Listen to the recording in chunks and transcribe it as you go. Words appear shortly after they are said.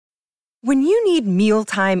When you need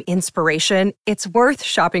mealtime inspiration, it's worth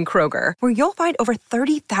shopping Kroger, where you'll find over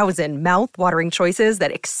 30,000 mouth-watering choices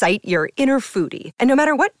that excite your inner foodie. And no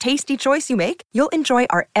matter what tasty choice you make, you'll enjoy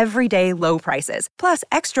our everyday low prices, plus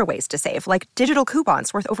extra ways to save, like digital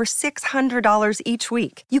coupons worth over $600 each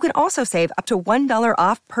week. You can also save up to $1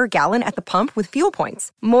 off per gallon at the pump with fuel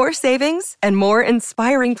points. More savings and more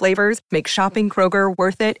inspiring flavors make shopping Kroger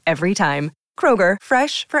worth it every time. Kroger,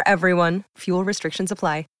 fresh for everyone. Fuel restrictions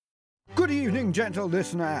apply. Good evening, gentle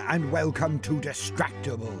listener, and welcome to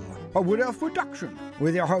Distractable, a Woodruff production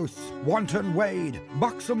with your hosts, Wanton Wade,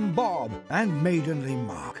 Buxom Bob, and Maidenly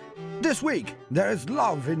Mark. This week, there is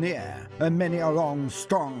love in the air, and many a long,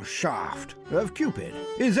 strong shaft of Cupid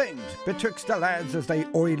is aimed betwixt the lads as they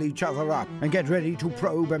oil each other up and get ready to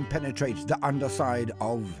probe and penetrate the underside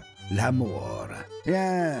of l'amour.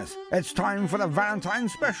 Yes, it's time for the Valentine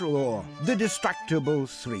special, or the Distractable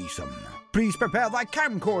Threesome. Please prepare thy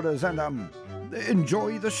camcorders and,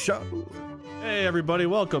 enjoy the show. Hey everybody,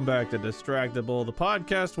 welcome back to Distractable, the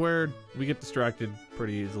podcast where we get distracted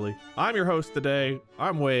pretty easily. I'm your host today,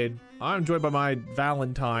 I'm Wade. I'm joined by my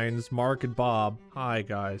Valentines, Mark and Bob. Hi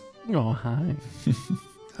guys. Oh, hi.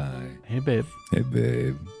 Hi. Hey, babe. Hey,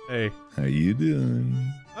 babe. Hey. How you doing?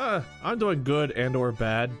 I'm doing good and or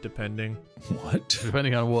bad, depending. What?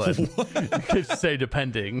 Depending on what? You could say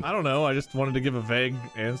depending. I don't know, I just wanted to give a vague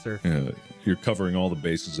answer. Yeah, you're covering all the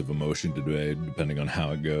bases of emotion today, depending on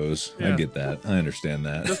how it goes. Yeah. I get that. I understand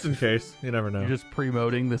that. Just in case, you never know. You're just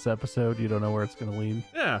promoting this episode. You don't know where it's going to lead.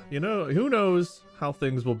 Yeah, you know, who knows how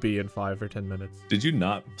things will be in 5 or 10 minutes. Did you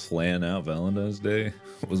not plan out Valentine's Day?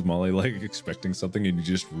 Was Molly like expecting something and you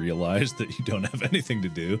just realized that you don't have anything to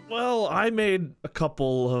do? Well, I made a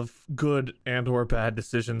couple of good and or bad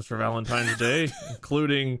decisions for Valentine's Day,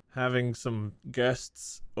 including having some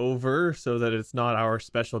guests over so that it's not our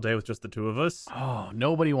special day with just the two of us. Oh,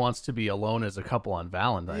 nobody wants to be alone as a couple on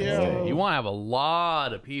Valentine's Yeah. Day. You want to have a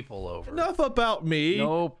lot of people over. Enough about me.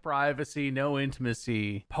 No privacy, no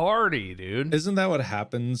intimacy. Party, dude. Isn't that what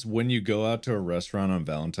happens when you go out to a restaurant on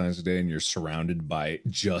Valentine's Day and you're surrounded by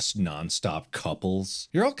just nonstop couples?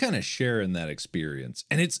 You're all kind of sharing that experience.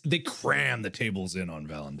 And they cram the tables in on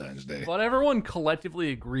Valentine's Day. But everyone collectively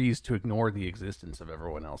agrees to ignore the existence of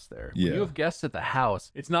everyone else there. When Yeah. you have guests at the house,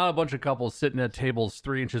 it's not a bunch of couples sitting at tables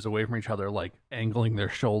 3 inches away from each other, like angling their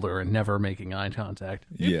shoulder and never making eye contact.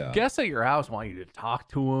 Yeah. Guests at your house want you to talk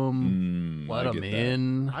to them, let I them get that.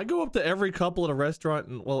 in. I go up to every couple at a restaurant,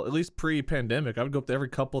 and well, at least pre-pandemic, I would go up to every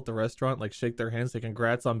couple at the restaurant, like shake their hands, say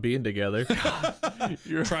congrats on being together.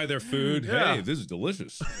 Try their food. Yeah. Hey, this is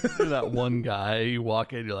delicious. You're that one guy, you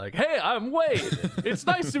walk in, you're like, hey, I'm Wade. It's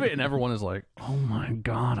nice to meet you. And everyone is like, oh my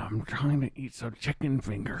God, I'm trying to eat some chicken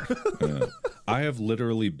fingers. I have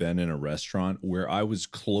literally been in a restaurant where I was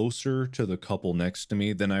closer to the couple next to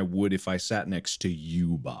me than I would if I sat next to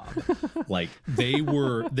you, Bob. Like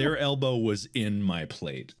their elbow was in my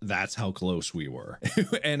plate. That's how close we were.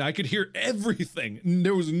 And I could hear everything.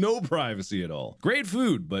 There was no privacy at all. Great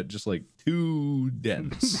food, but just like too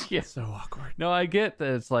dense. Yeah. So awkward. No, I get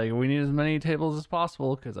that it's like we need as many tables as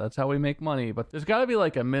possible because that's how we make money. But there's got to be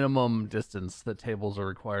like a minimum distance that tables are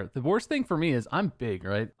required. The worst thing for me is I'm big,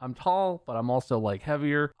 right? I'm tall, but I'm also like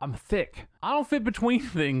heavier. I'm thick. I don't fit between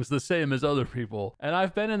things the same as other people. And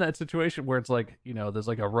I've been in that situation where it's like, you know, there's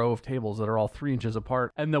like a row of tables that are all 3 inches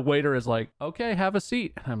apart. And the waiter is like, okay, have a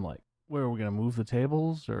seat. And I'm like, where are we going to move the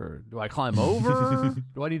tables, or do I climb over?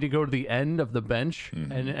 Do I need to go to the end of the bench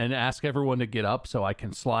and ask everyone to get up so I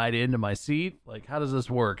can slide into my seat? Like, how does this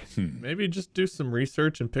work? Maybe just do some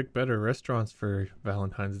research and pick better restaurants for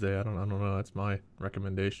Valentine's Day. I don't know. That's my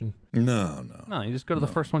recommendation. No. No, you just go to the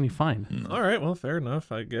first one you find. All right, well, fair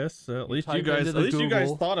enough, I guess. At least you type guys, into the you guys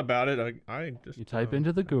Google. thought about it. I just You type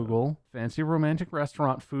into the Google, fancy romantic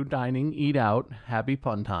restaurant, food dining, eat out, happy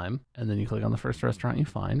fun time, and then you click on the first restaurant you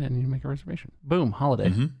find and you make a reservation. Boom,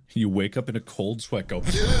 holiday. You wake up in a cold sweat, go,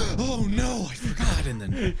 oh no, I forgot, and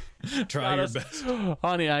then try your best.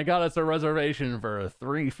 Honey, I got us a reservation for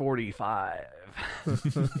 3:45.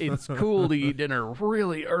 It's cool to eat dinner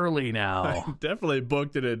really early now. definitely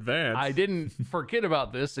booked in advance. I didn't forget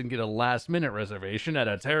about this and get a last-minute reservation at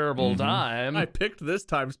a terrible time. I picked this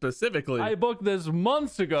time specifically. I booked this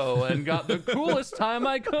months ago and got the coolest time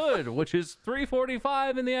I could, which is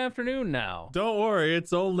 3:45 in the afternoon now. Don't worry,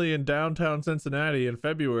 it's only in downtown Cincinnati in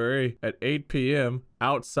February at 8 p.m.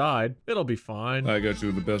 outside. It'll be fine. I got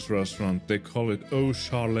you the best restaurant. They call it Au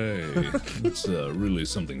Chalet. It's really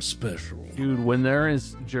something special. Dude, when there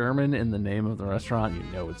is German in the name of the restaurant, you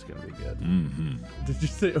know it's gonna be good. Did you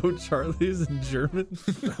say "Oh Charlie's" in German?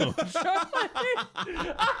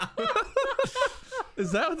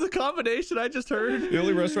 Is that the combination I just heard? The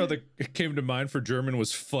only restaurant that came to mind for German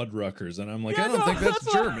was Fuddruckers, and I'm like, I don't think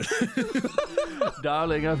that's German.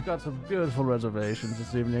 Darling, I've got some beautiful reservations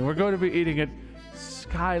this evening. We're going to be eating at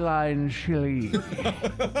Skyline Chili.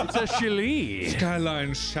 It's a chili.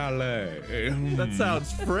 Skyline Chalet. That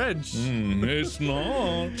sounds French. It's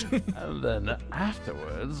not. And then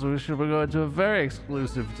afterwards, we should be going to a very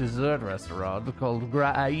exclusive dessert restaurant called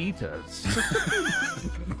Graitas.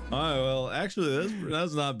 Well, actually,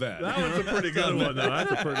 that's not bad. That was a pretty good one, though.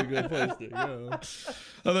 That's a pretty good place to go.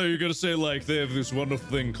 I thought you were going to say, like, they have this wonderful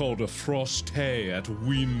thing called a frosté at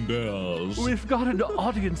Weendel's. We've got an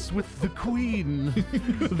audience with the Queen.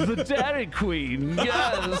 The Dairy Queen,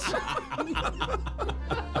 yes.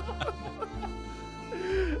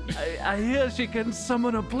 I hear she can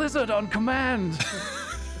summon a blizzard on command.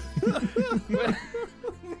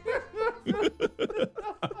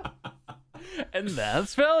 And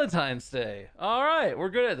that's Valentine's Day. All right, we're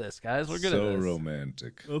good at this, guys. We're good at this. So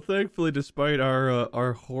romantic. Well, thankfully, despite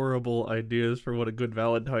our horrible ideas for what a good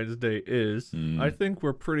Valentine's Day is, I think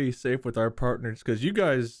we're pretty safe with our partners because you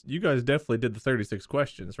guys definitely did the 36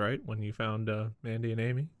 questions, right? When you found Mandy and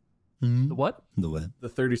Amy. The what? The what? The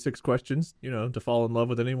 36 questions, to fall in love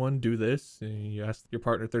with anyone, do this. And you ask your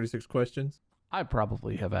partner 36 questions. I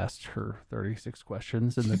probably have asked her 36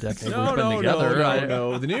 questions in the decade we've No, been together.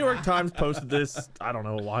 no. The New York Times posted this, I don't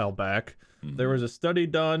know, a while back. There was a study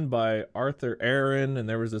done by Arthur Aaron, and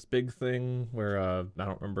there was this big thing where, I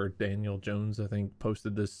don't remember, Daniel Jones, I think,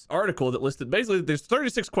 posted this article that listed, basically, there's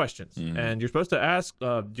 36 questions, and you're supposed to ask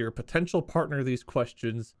your potential partner these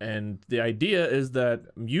questions, and the idea is that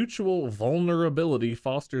mutual vulnerability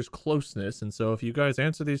fosters closeness, and so if you guys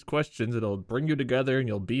answer these questions, it'll bring you together, and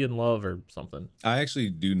you'll be in love or something. I actually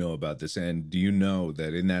do know about this, and do you know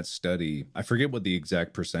that in that study, I forget what the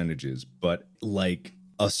exact percentage is, but like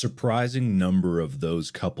a surprising number of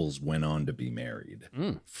those couples went on to be married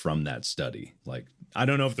from that study. Like, I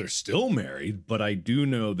don't know if they're still married, but I do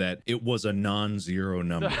know that it was a non-zero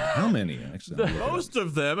number. How many, actually? Most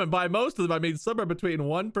of them, and by most of them, I mean somewhere between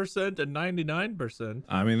 1% and 99%.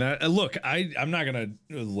 I mean, that look, I'm not going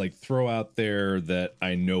to like throw out there that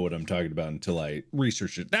I know what I'm talking about until I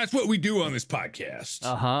research it. That's what we do on this podcast.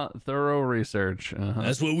 Thorough research.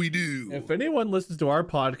 That's what we do. If anyone listens to our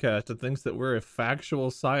podcast and thinks that we're a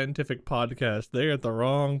factual scientific podcast, they're at the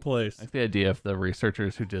wrong place. I like the idea of the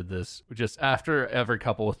researchers who did this, just after every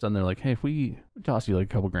couple was done, they're like, hey, if we toss you like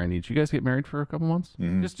a couple grand each, you guys get married for a couple months?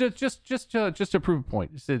 Just to prove a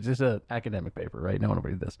point. Just an academic paper, right? No one will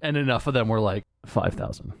read this. And enough of them were like,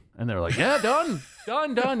 5,000. And they're like, yeah, done.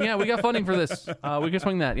 Yeah, we got funding for this. We can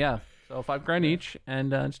swing that. Yeah. So $5 grand each,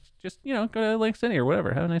 and just go to Lake City or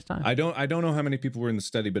whatever. Have a nice time. I don't know how many people were in the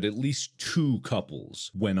study, but at least 2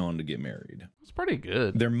 couples went on to get married. It's pretty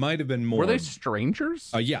good. There might have been more. Were they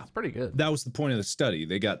strangers? Yeah, it's pretty good. That was the point of the study.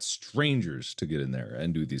 They got strangers to get in there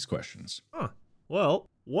and do these questions. Well,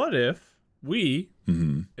 what if we,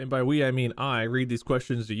 and by we I mean I, read these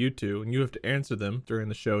questions to you two, and you have to answer them during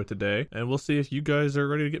the show today, and we'll see if you guys are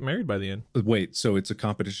ready to get married by the end. Wait, so it's a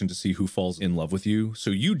competition to see who falls in love with you? So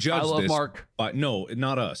you judge this. I love Mark. No,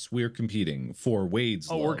 not us. We're competing for Wade's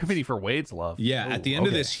love. Oh, we're competing for Wade's love. Yeah, at the end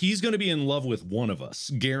of this, he's going to be in love with one of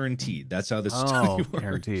us. Guaranteed. That's how this study works.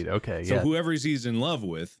 Guaranteed. Okay, so whoever he's in love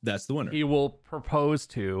with, that's the winner. He will propose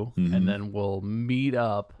to, and then we'll meet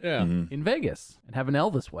up in Vegas and have an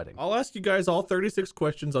Elvis wedding. I'll ask you guys all 36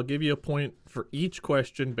 questions. I'll give you a point for each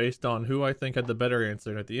question based on who I think had the better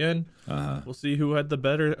answer. And at the end, we'll see who had the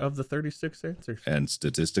better of the 36 answers. And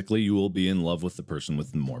statistically, you will be in love with the person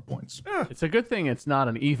with more points. It's a good thing it's not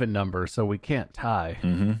an even number, so we can't tie.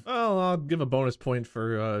 Well, I'll give a bonus point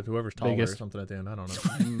for whoever's taller or something at the end. I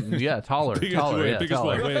don't know. Yeah, taller. Biggest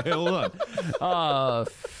Taller. Wait, hold on.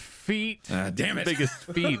 Feet. Damn it. Biggest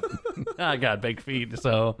feet. I got big feet,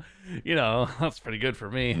 so, that's pretty good for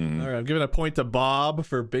me. All right, I'm giving a point to Bob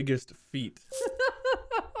for biggest feet.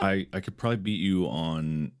 I could probably beat you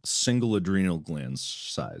on single adrenal gland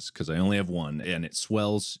size because I only have one, and it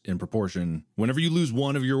swells in proportion. Whenever you lose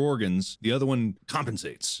one of your organs, the other one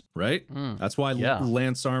compensates, right? That's why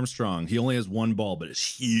Lance Armstrong, he only has one ball, but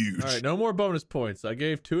it's huge. All right, no more bonus points. I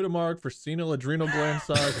gave 2 to Mark for senile adrenal gland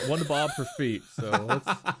size, 1 to Bob for feet. So let's...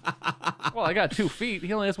 Well, I got 2 feet.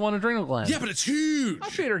 He only has 1 adrenal gland. Yeah, but it's huge. My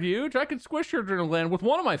feet are huge. I could squish your adrenal gland with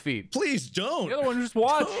one of my feet. Please don't. The other one, just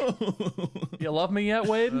watch. You love me yet,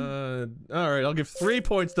 Wade? All right, I'll give 3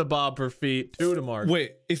 points to Bob for feet, 2 to Mark.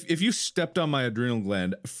 Wait, if you stepped on my adrenal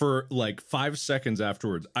gland for like 5 seconds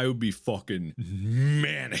afterwards, I would be fucking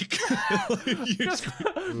manic.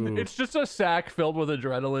 It's just a sack filled with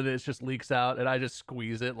adrenaline. It just leaks out, and I just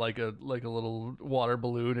squeeze it like a little water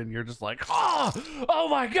balloon, and you're just like, oh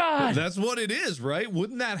my god! That's what it is, right?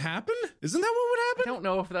 Wouldn't that happen? Isn't that what would I happen? don't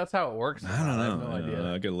know if that's how it works. I don't know. I have no idea.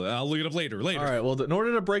 I'll look it up later. All right, well, in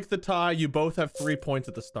order to break the tie, you both have 3 points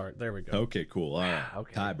at the start. There we go. Okay, cool. All right.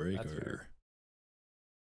 Okay, that's Tiebreaker. fair.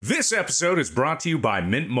 This episode is brought to you by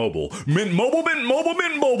Mint Mobile. Mint Mobile, Mint Mobile,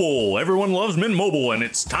 Mint Mobile. Everyone loves Mint Mobile, and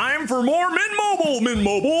it's time for more Mint Mobile. Mint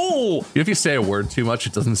Mobile. If you say a word too much,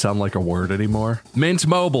 it doesn't sound like a word anymore. Mint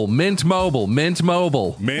Mobile, Mint Mobile, Mint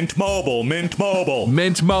Mobile, Mint Mobile, Mint Mobile.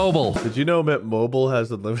 Mint Mobile. Did you know Mint Mobile has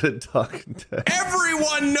unlimited talk and text?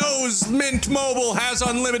 Everyone knows Mint Mobile has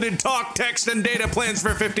unlimited talk, text, and data plans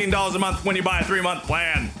for $15 a month when you buy a 3-month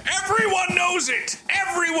plan. Everyone knows it.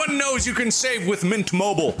 Everyone knows you can save with Mint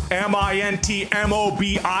Mobile.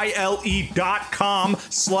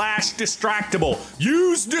 MintMobile.com/distractible.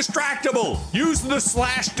 Use Distractable. Use the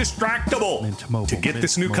 /distractable. To get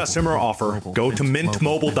this new customer offer, go to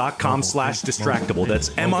mintmobile.com/distractible. That's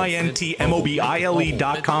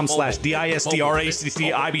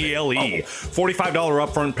MintMobile.com/distractable. $45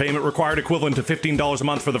 upfront payment required, equivalent to $15 a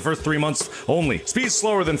month for the first 3 months only. Speed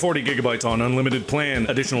slower than 40 gigabytes on unlimited plan.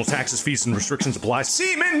 Additional taxes, fees, and restrictions apply.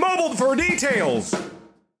 See Mint Mobile for details.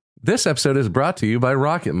 This episode is brought to you by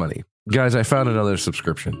Rocket Money. Guys, I found another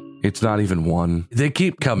subscription. It's not even one. They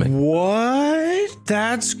keep coming. What?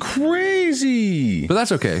 That's crazy. But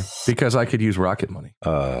that's okay, because I could use Rocket Money.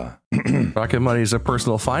 Rocket Money is a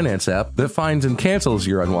personal finance app that finds and cancels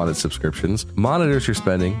your unwanted subscriptions, monitors your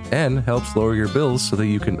spending, and helps lower your bills so that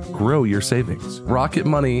you can grow your savings. Rocket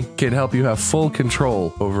Money can help you have full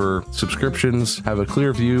control over subscriptions, have a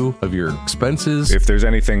clear view of your expenses. If there's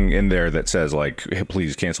anything in there that says, like, hey,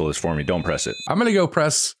 please cancel this for me, don't press it. I'm going to go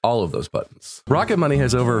press all of those buttons. Rocket Money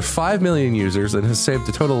has over 5 million users and has saved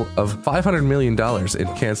a total of $500 million in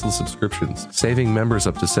canceled subscriptions, saving members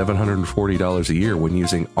up to $740 a year when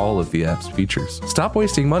using all of the app's features. Stop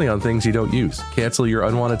wasting money on things you don't use. Cancel your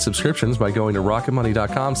unwanted subscriptions by going to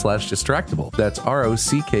rocketmoney.com/distractible. That's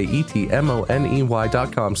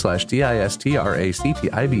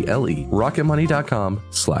ROCKETMONEY.com/DISTRACTIBLE.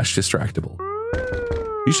 Rocketmoney.com/distractible.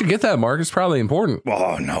 You should get that, Mark. It's probably important.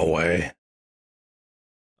 Oh, no way.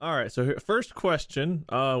 All right, so first question.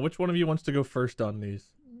 Which one of you wants to go first on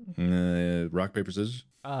these? Rock, paper, scissors?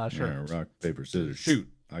 Sure. Yeah, rock, paper, scissors. Shoot.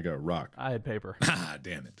 I got rock. I had paper. Ah,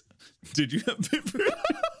 damn it. Did you have paper?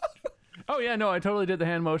 Oh, yeah, no, I totally did the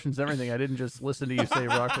hand motions and everything. I didn't just listen to you say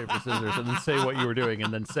rock, paper, scissors and then say what you were doing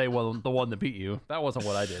and then say, well, the one that beat you. That wasn't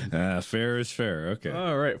what I did. Fair is fair. Okay.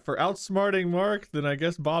 All right, for outsmarting Mark, then I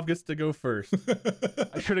guess Bob gets to go first.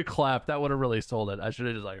 I should have clapped. That would have really sold it. I should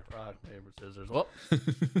have just like, rock, paper, scissors. Well,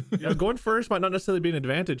 Going first might not necessarily be an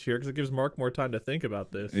advantage here because it gives Mark more time to think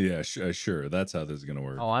about this. Yeah, sure. That's how this is going to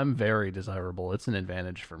work. oh, I'm very desirable. It's an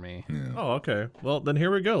advantage for me. Yeah. Oh, okay. Well, then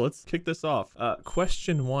here we go. Let's kick this off.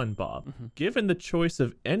 Question 1, Bob. Given the choice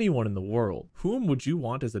of anyone in the world, whom would you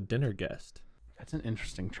want as a dinner guest? That's an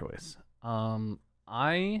interesting choice.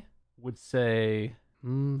 I would say,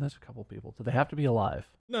 that's a couple people. Do they have to be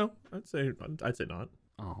alive? No, I'd say not.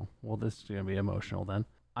 Oh, well, this is going to be emotional then.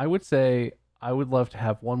 I would say I would love to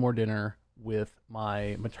have one more dinner with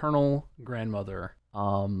my maternal grandmother.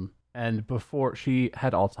 And before she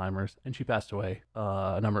had Alzheimer's and she passed away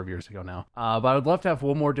a number of years ago now. But I would love to have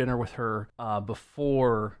one more dinner with her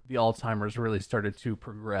before the Alzheimer's really started to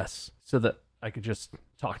progress so that I could just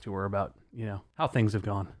talk to her about, how things have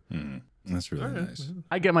gone. That's really nice.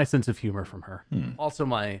 I get my sense of humor from her. Also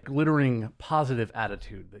my glittering positive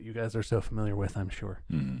attitude that you guys are so familiar with, I'm sure.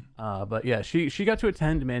 But yeah, she got to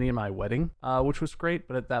attend Manny and my wedding, which was great.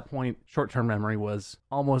 But at that point, short-term memory was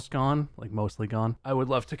almost gone, like mostly gone. I would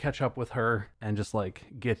love to catch up with her and just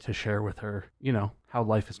like get to share with her, how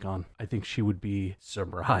life has gone. I think she would be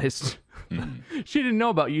surprised. She didn't know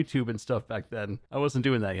about YouTube and stuff back then. I wasn't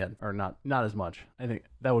doing that yet, or not as much. I think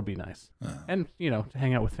that would be nice. And, to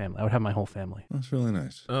hang out with family. I would have my whole family. That's really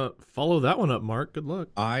nice. Follow that one up, Mark. Good luck.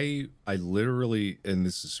 I literally, and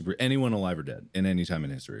this is super, anyone alive or dead in any time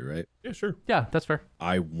in history, right? Yeah, sure. Yeah, that's fair.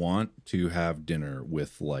 I want to have dinner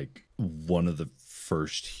with like one of the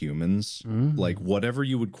first humans, like whatever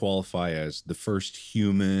you would qualify as the first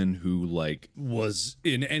human who like was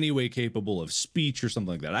in any way capable of speech or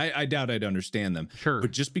something like that. I doubt I'd understand them. Sure. But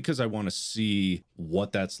just because I want to see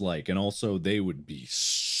what that's like, and also they would be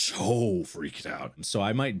so freaked out. So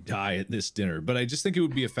I might die at this dinner, but I just think it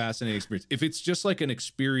would be a fascinating experience. If it's just like an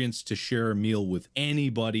experience to share a meal with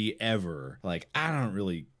anybody ever, like I don't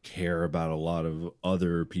really care about a lot of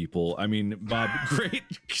other people. I mean, Bob, great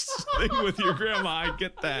thing with your grandma. I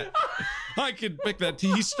get that. I could pick that.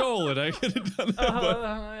 He stole it. I could have done that.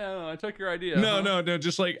 Yeah, I took your idea. No.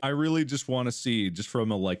 Just like I really just want to see, just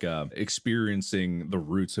from a experiencing the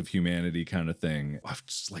roots of humanity kind of thing.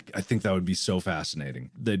 I think that would be so fascinating.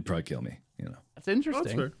 They'd probably kill me. That's interesting.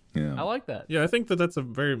 That's fair. Yeah. I like that. Yeah, I think that's a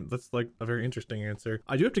very interesting answer.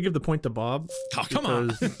 I do have to give the point to Bob. Oh, come on.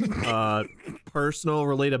 Personal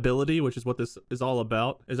relatability, which is what this is all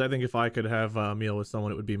about, is I think if I could have a meal with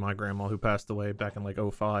someone, it would be my grandma who passed away back in like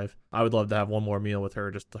 2005. I would love to have one more meal with her,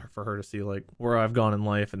 just for her to see like where I've gone in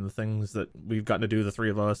life and the things that we've gotten to do, the three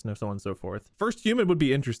of us, and so on and so forth. First human would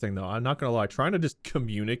be interesting though. I'm not gonna lie. Trying to just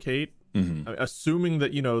communicate. Mm-hmm. Assuming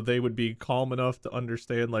that they would be calm enough to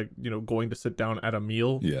understand going to sit down at a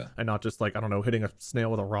meal, and not just like I don't know, hitting a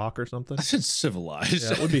snail with a rock or something. I said civilized.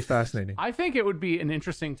 Yeah, it would be fascinating. I think it would be an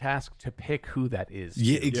interesting task to pick who that is.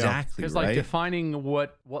 Yeah, exactly. Because like defining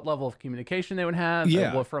what level of communication they would have,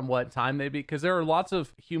 and from what time they'd be. Because there are lots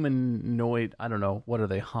of humanoid. I don't know, what are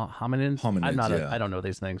they? Hominids. Hominids. I don't know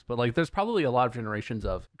these things, but like there's probably a lot of generations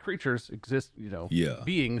of creatures exist.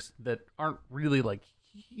 Beings that aren't really like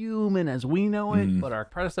human as we know it, but our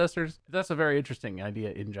predecessors. That's a very interesting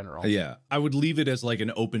idea in general. Yeah, I would leave it as like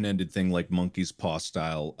an open-ended thing, like monkey's paw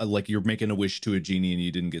style, like you're making a wish to a genie and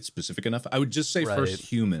you didn't get specific enough. I would just say first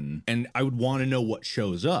human, and I would want to know what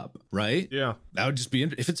shows up, right? Yeah, that would just be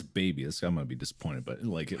if it's a baby, I'm gonna be disappointed, but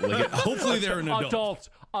hopefully they're an adult.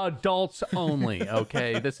 Adults only.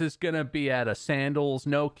 Okay, this is gonna be at a Sandals,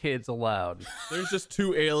 no kids allowed. There's just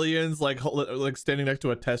two aliens like standing next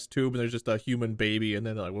to a test tube, and there's just a human baby. And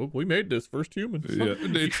then they're like, well, we made this first human. Yeah,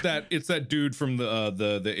 it's that dude from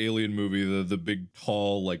the Alien movie, the big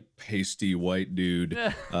tall like pasty white dude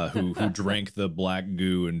who drank the black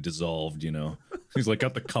goo and dissolved. He's like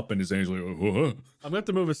got the cup in his hand. He's like, whoa. I'm gonna have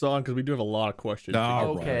to move us on because we do have a lot of questions.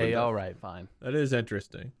 All right, fine. That is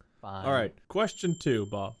interesting. Fine. All right, question 2,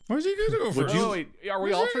 Bob. Where's he gonna go first? Wait, are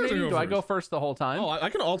we alternating? Do I go first the whole time? Oh,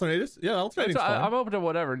 I can alternate this. Yeah, alternating's fine. I'm open to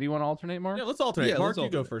whatever. Do you want to alternate, Mark? Yeah, let's alternate. Yeah, Mark, let's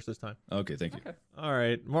you go alternate. first this time. Okay, thank you. Okay. All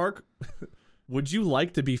right, Mark. Would you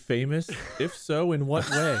like to be famous? If so, in what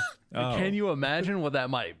way? Can you imagine what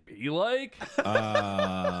that might be like?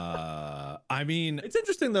 I mean, it's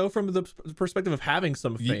interesting though from the perspective of having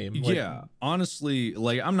some fame. Yeah, honestly,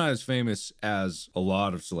 like I'm not as famous as a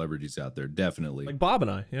lot of celebrities out there, definitely. Like Bob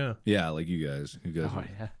and I, yeah, like you guys. Oh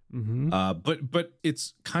yeah. But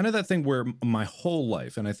it's kind of that thing where my whole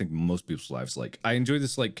life, and I think most people's lives, like I enjoy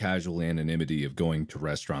this like casual anonymity of going to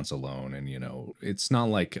restaurants alone, and it's not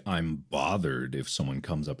like I'm bothered if someone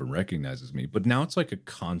comes up and recognizes me, but now it's like a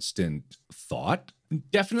constant thought.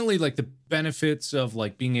 Definitely like the benefits of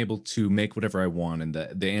like being able to make whatever I want, and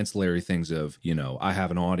the ancillary things of, I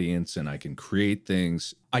have an audience and I can create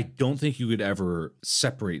things. I don't think you could ever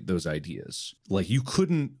separate those ideas. Like you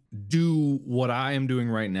couldn't do what I am doing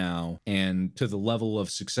right now and to the level of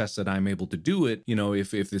success that I'm able to do it.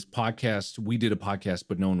 If this podcast, we did a podcast,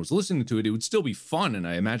 but no one was listening to it, it would still be fun. And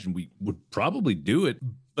I imagine we would probably do it.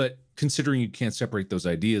 But considering you can't separate those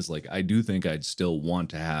ideas, like I do think I'd still want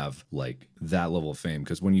to have like that level of fame,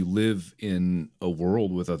 because when you live in a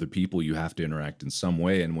world with other people, you have to interact in some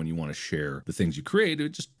way. And when you want to share the things you create,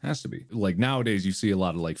 it just has to be. Like nowadays, you see a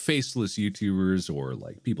lot of like faceless YouTubers or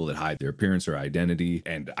like people that hide their appearance or identity.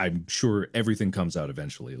 And I'm sure everything comes out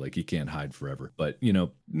eventually. Like you can't hide forever. But,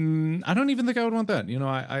 I don't even think I would want that.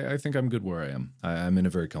 I think I'm good where I am. I'm in a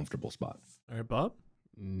very comfortable spot. All right, Bob?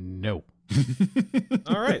 No.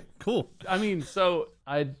 All right, cool. I mean, so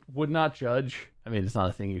I would not judge. I mean, it's not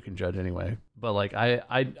a thing you can judge anyway. But like,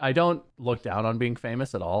 I don't look down on being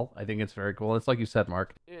famous at all. I think it's very cool. It's like you said,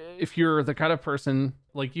 Mark. If you're the kind of person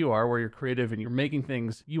like you are, where you're creative and you're making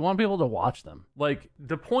things, you want people to watch them. Like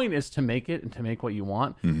the point is to make it and to make what you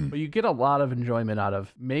want. But you get a lot of enjoyment out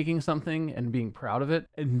of making something and being proud of it,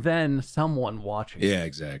 and then someone watching. Yeah,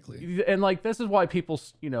 exactly. And like, this is why people,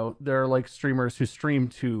 there are like streamers who stream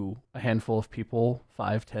to a handful of people,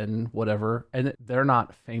 5, 10, whatever, and they're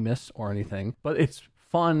not famous or anything, but it's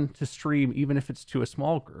fun to stream, even if it's to a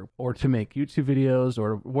small group, or to make YouTube videos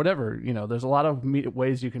or whatever. There's a lot of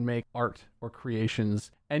ways you can make art or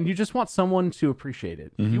creations and you just want someone to appreciate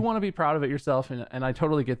it. You want to be proud of it yourself, and I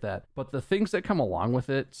totally get that. But the things that come along with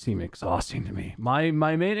it seem exhausting to me. My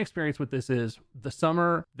main experience with this is the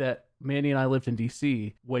summer that Mandy and I lived in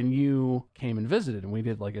DC when you came and visited, and we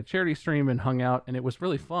did like a charity stream and hung out, and it was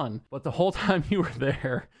really fun. But the whole time you were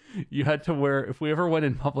there, you had to wear, if we ever went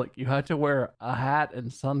in public, you had to wear a hat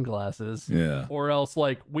and sunglasses. Yeah. Or else,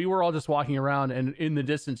 like, we were all just walking around, and in the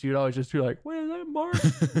distance, you'd always just be like, wait, is that Mark?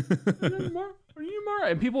 Is that Mark? Are you Mark?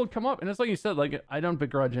 And people would come up, and it's like you said, like, I don't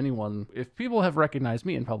begrudge anyone. If people have recognized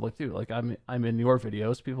me in public too, like I'm in your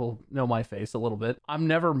videos, people know my face a little bit. I'm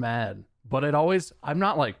never mad. But I'm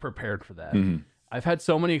not like prepared for that. I've had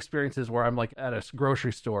so many experiences where I'm like at a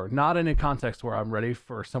grocery store, not in a context where I'm ready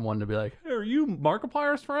for someone to be like, hey, are you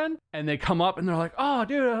Markiplier's friend? And they come up and they're like, oh,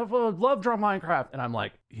 dude, I love Drum Minecraft. And I'm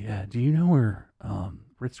like, yeah, do you know where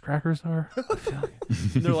Ritz crackers are? I feel like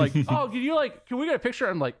and they're like, oh, can we get a picture?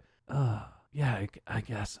 I'm like, yeah, I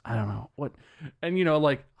guess. I don't know what. And, you know,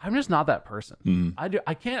 like, I'm just not that person.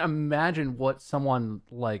 I can't imagine what someone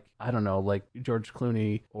like, I don't know, like George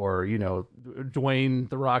Clooney or, you know, Dwayne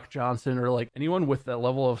The Rock Johnson or like anyone with that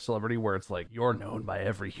level of celebrity where it's like you're known by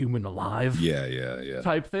every human alive. Yeah.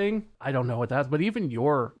 Type thing. I don't know what that's, but even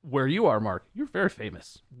where you are, Mark, you're very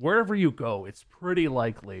famous. Wherever you go, it's pretty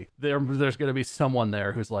likely there's going to be someone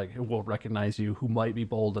there who's like, who will recognize you, who might be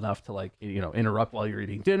bold enough to like, you know, interrupt while you're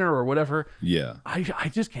eating dinner or whatever. Yeah. I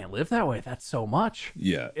just can't live that way. That's so much.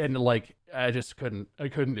 Yeah. And like, I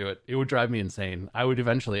couldn't do it. It would drive me insane. I would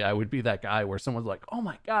be that guy where someone's like, oh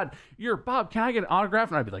my God, you're Bob. Can I get an autograph?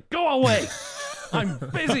 And I'd be like, go away. I'm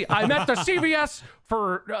busy. I'm at the CVS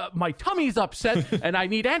for my tummy's upset and I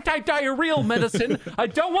need anti-diarrheal medicine. I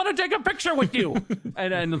don't want to take a picture with you.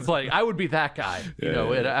 And it's like, I would be that guy, you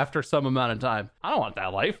know, after some amount of time. I don't want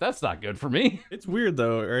that life. That's not good for me. It's weird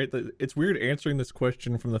though, right? It's weird answering this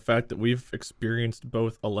question from the fact that we've experienced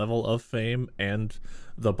both a level of fame and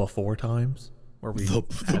the before times. Where we The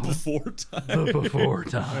before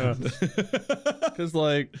time. Because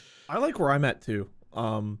like, I like where I'm at too.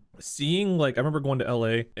 Seeing like, I remember going to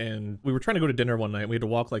LA and we were trying to go to dinner one night. We had to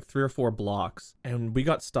walk like 3 or 4 blocks and we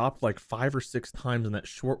got stopped like 5 or 6 times in that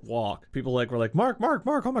short walk. People like were like, Mark,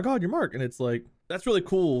 oh my God, you're Mark. And it's like, that's really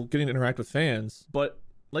cool getting to interact with fans. But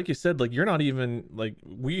like you said, like, you're not even like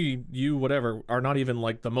you whatever are not even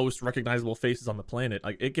like the most recognizable faces on the planet.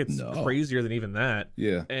 Like, it gets crazier than even that.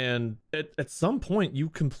 Yeah. And at some point you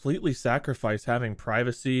completely sacrifice having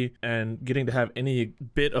privacy and getting to have any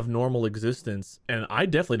bit of normal existence. And I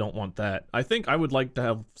definitely don't want that. I think I would like to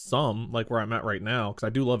have some, like where I'm at right now, because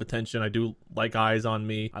I do love attention. I do like eyes on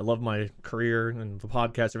me. I love my career and the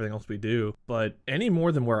podcast, everything else we do. But any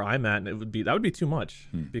more than where I'm at, that would be too much,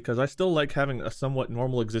 because I still like having a somewhat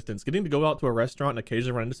normal existence. Getting to go out to a restaurant and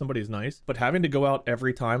occasionally run into somebody is nice, but having to go out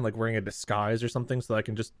every time like wearing a disguise or something so that I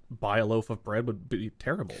can just buy a loaf of bread would be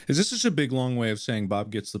terrible. Is this just a big long way of saying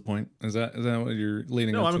Bob gets the point? Is that what you're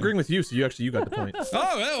leading? No, I'm agreeing with you. So you got the point.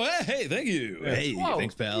 Hey, thank you. Hey, Whoa,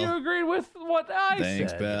 thanks, pal. You agreed with what I said.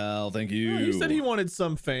 Thanks, pal. Thank you. He said he wanted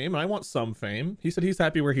some fame, and I want some fame. He said he's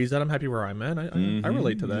happy where he's at. I'm happy where I'm at. I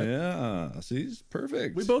relate to that. Yeah, see, he's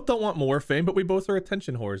perfect. We both don't want more fame, but we both are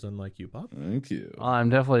attention whores, unlike you, Bob. Thank you.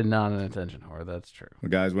 I'm definitely not an attention whore. That's true. Well,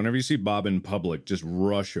 guys, whenever you see Bob in public, just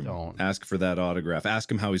rush him. Don't. Ask for that autograph.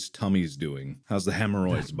 Ask him how his tummy's doing. How's the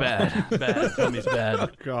hemorrhoids, Bob? Bad. Tummy's bad. Oh,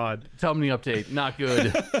 God. Tummy update. Not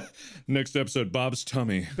good. Next episode, Bob's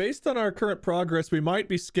tummy. Based on our current progress, we might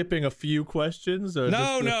be skipping a few questions.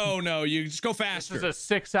 No. You just go faster. This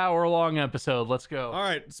is a 6-hour-long episode. Let's go. All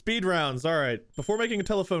right, speed rounds. All right. Before making a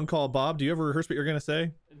telephone call, Bob, do you ever rehearse what you're going to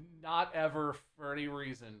say? Not ever, for any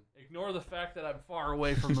reason. Ignore the fact that I'm far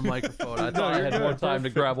away from the microphone. I thought I had more time to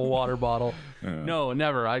grab a water bottle. No,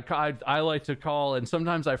 never. I like to call, and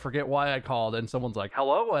sometimes I forget why I called, and someone's like,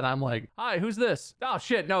 hello? And I'm like, hi, who's this? Oh,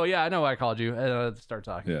 shit. No, yeah, I know I called you. And I start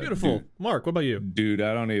talking. Yeah, Beautiful. dude. Mark, what about you? Dude,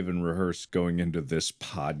 I don't even rehearse going into this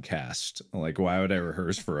podcast. Like, why would I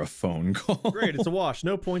rehearse for a phone call? Great. It's a wash.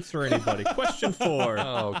 No points for anybody. Question 4.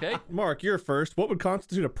 Oh, okay. Mark, you're first. What would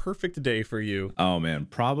constitute a perfect day for you? Oh, man.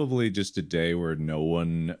 Probably just a day where no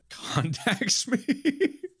one contacts me.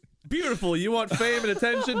 Beautiful. You want fame and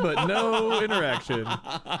attention, but no interaction. All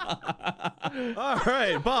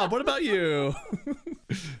right, Bob, what about you?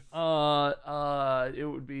 It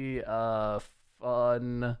would be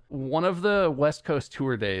fun. One of the West Coast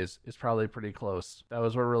tour days is probably pretty close. That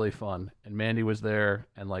was really fun. And Mandy was there,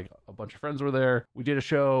 and like a bunch of friends were there. We did a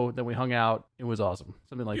show, then we hung out. It was awesome.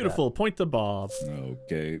 Something like Beautiful. that. Point to Bob.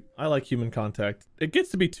 Okay. I like human contact. It gets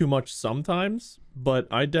to be too much sometimes, but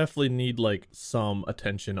I definitely need like some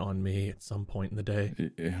attention on me at some point in the day.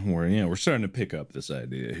 We're starting to pick up this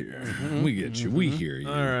idea here. We get you. We hear you.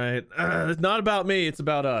 All right. It's not about me. It's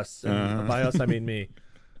about us. And by us, I mean me.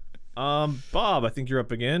 Bob, I think you're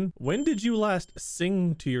up again. When did you last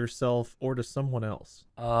sing to yourself or to someone else?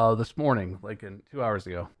 This morning, like 2 hours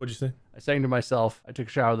ago. What'd you say? I sang to myself. I took a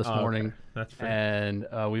shower this morning. Okay. That's fair. And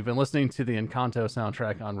we've been listening to the Encanto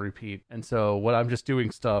soundtrack on repeat. And so when I'm just doing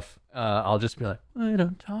stuff, I'll just be like, I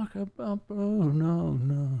don't talk about, no.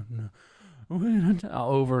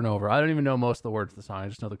 Over and over. I don't even know most of the words of the song. I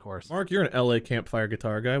just know the chorus. Mark, you're an LA campfire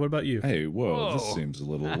guitar guy. What about you? Hey, whoa, this seems a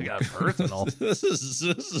little. I got personal. this is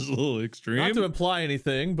a little extreme. Not to imply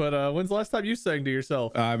anything, but when's the last time you sang to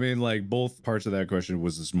yourself? I mean, like both parts of that question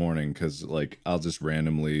was this morning because like I'll just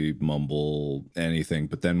randomly mumble anything,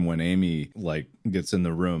 but then when Amy like gets in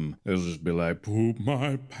the room, it'll just be like, "Poop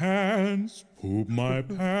my pants." Poop my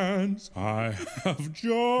pants. I have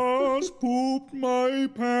just pooped my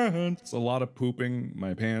pants. It's a lot of pooping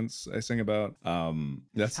my pants I sing about.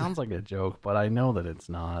 That Sounds like a joke, but I know that it's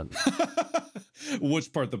not.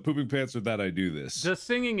 Which part, the pooping pants or that I do this? Just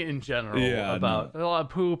singing in general Yeah, about a lot of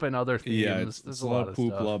poop and other themes. Yeah, There's it's a a lot of poop,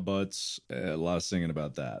 stuff. a lot of butts, a lot of singing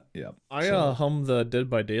about that. Yeah. I hum the Dead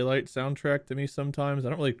by Daylight soundtrack to me sometimes. I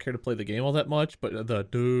don't really care to play the game all that much, but the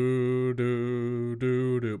do do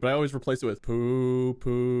do do. But I always replace it with poo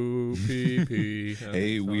poo pee pee.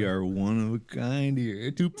 Hey, we are one of a kind here.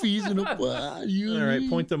 2 peas in a pod. All right,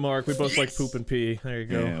 point to Mark. We both like poop and pee. There you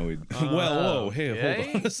go. Yeah, well, whoa, hey, okay.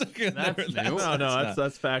 hold on a second. That's there. new. No,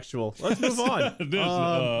 that's factual. Let's move on.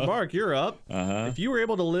 Mark, you're up. If you were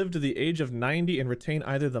able to live to the age of 90 and retain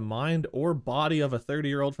either the mind or body of a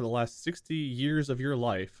 30-year-old for the last 60 years of your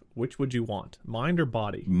life, which would you want? Mind or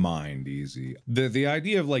body? Mind, easy. The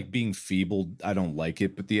idea of like being feeble, I don't like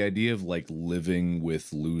it, but the idea of like living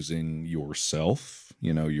with losing yourself,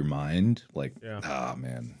 you know, your mind, like,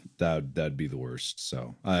 man, that'd be the worst.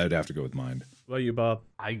 So I'd have to go with mind. What about you, Bob?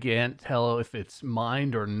 I can't tell if it's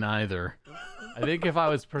mind or neither. I think if I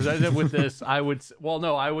was presented with this, I would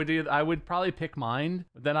probably pick mind,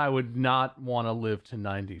 but then I would not want to live to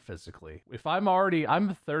 90 physically. If I'm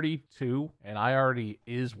 32 and I already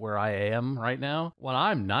is where I am right now. When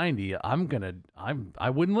I'm 90, I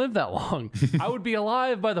wouldn't live that long. I would be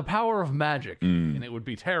alive by the power of magic and it would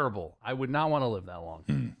be terrible. I would not want to live that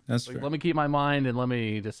long. That's Like, fair. let me keep my mind and let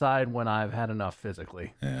me decide when I've had enough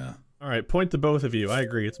physically. Yeah. All right, point to both of you. I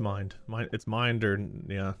agree. It's mind. It's mind or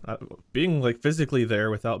being like physically there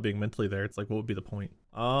without being mentally there. It's like, what would be the point?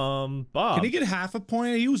 Bob. Can he get half a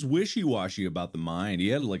point? He was wishy-washy about the mind. He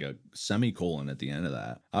had like a semicolon at the end of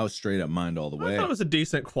that. I was straight up mind all the I way. thought it was a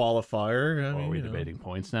decent qualifier. I mean, Are we you know. debating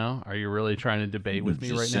points now? Are you really trying to debate with me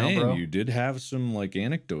Just right saying, now, bro? you did have some like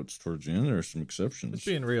anecdotes towards the end. There are some exceptions. Just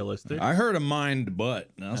being realistic. I heard a mind butt.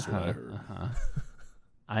 That's what I heard.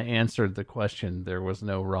 I answered the question. There was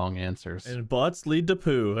no wrong answers. And butts lead to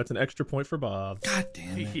poo. That's an extra point for Bob. God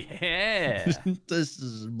damn it. Yeah. This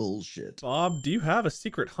is bullshit. Bob, do you have a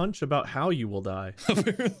secret hunch about how you will die?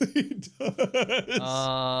 Apparently it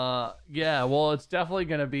does. Yeah, well, it's definitely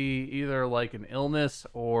going to be either like an illness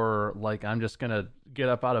or like I'm just going to get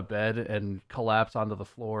up out of bed and collapse onto the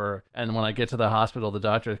floor. And when I get to the hospital, the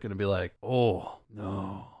doctor is going to be like, oh,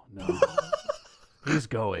 no. He's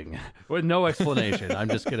going with no explanation. I'm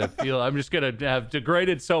just gonna have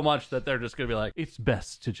degraded so much that they're just gonna be like, it's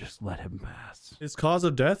best to just let him pass. His cause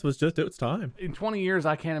of death was just its time. In 20 years,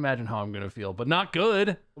 I can't imagine how I'm gonna feel, but not good.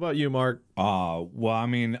 What about you, Mark? Well, I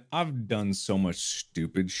mean, I've done so much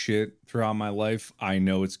stupid shit throughout my life. I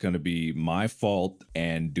know it's going to be my fault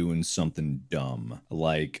and doing something dumb.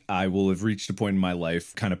 Like, I will have reached a point in my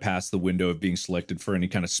life kind of past the window of being selected for any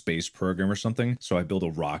kind of space program or something. So I build a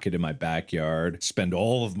rocket in my backyard, spend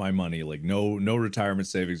all of my money, like no retirement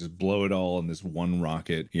savings, just blow it all on this one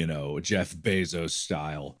rocket, you know, Jeff Bezos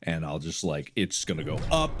style. And I'll just like, it's going to go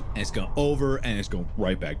up and it's going over and it's going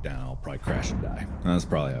right back down. I'll probably crash and die. That's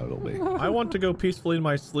probably how it'll be. I want to go peacefully in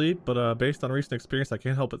my sleep, but based on recent experience, I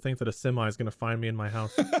can't help but think that a semi is going to find me in my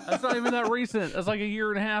house. That's not even that recent. That's like a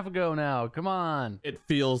year and a half ago now. Come on. It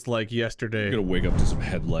feels like yesterday. You're gonna wake up to some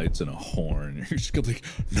headlights and a horn. You're just gonna be like,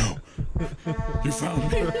 no, you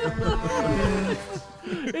found me.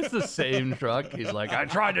 It's the same truck. He's like, I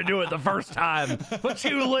tried to do it the first time, but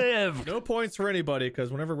you lived. No points for anybody,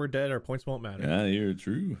 because whenever we're dead, our points won't matter. Yeah, you're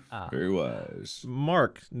true. Very wise.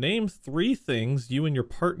 Mark, name 3 things you and your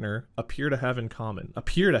partner appear to have in common.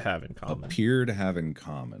 Appear to have in common. Appear to have in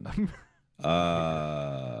common.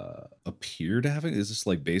 Appear to have it? Is this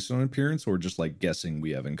like based on appearance or just like guessing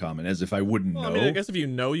we have in common? As if I wouldn't know. I mean, I guess if you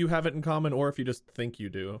know you have it in common, or if you just think you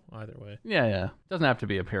do. Either way. Yeah. Doesn't have to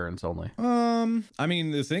be appearance only. I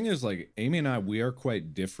mean, the thing is, like, Amy and I, we are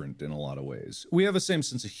quite different in a lot of ways. We have the same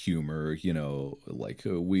sense of humor, you know, like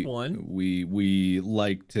we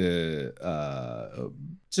like to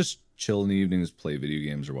just chill in the evenings, play video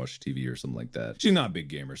games or watch TV or something like that. She's not a big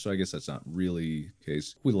gamer, so I guess that's not really the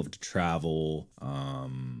case. We love to travel.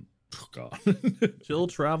 Oh God. Chill,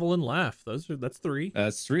 travel, and laugh. That's 3.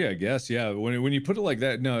 That's 3, I guess. Yeah. When you put it like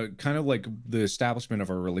that, no, kind of like the establishment of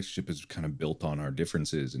our relationship is kind of built on our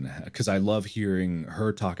differences, and because I love hearing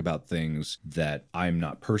her talk about things that I'm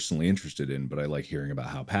not personally interested in, but I like hearing about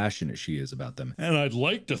how passionate she is about them. And I'd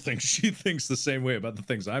like to think she thinks the same way about the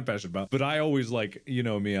things I'm passionate about. But I always like, you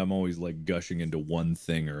know me, I'm always like gushing into one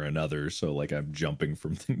thing or another. So like I'm jumping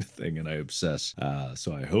from thing to thing and I obsess.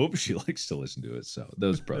 So I hope she likes to listen to it. So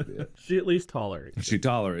those probably it. She at least tolerates. She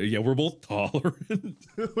tolerates. Yeah, we're both tolerant.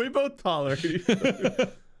 We both tolerate.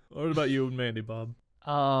 What about you and Mandy, Bob?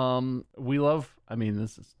 We love, I mean,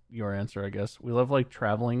 this is your answer, I guess. We love like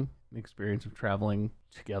traveling, the experience of traveling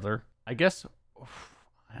together. I guess,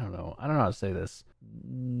 I don't know how to say this.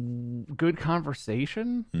 Good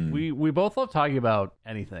conversation. We both love talking about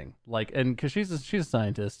anything, like, and because she's a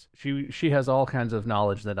scientist, she has all kinds of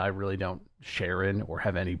knowledge that I really don't share in or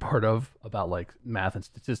have any part of, about like math and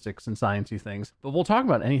statistics and sciencey things, but we'll talk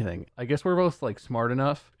about anything. I guess we're both like smart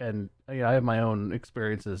enough, and I have my own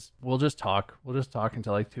experiences. We'll just talk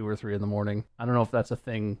until like 2 or 3 in the morning. I don't know if that's a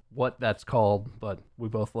thing, what that's called, but we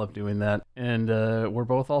both love doing that. And we're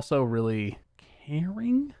both also really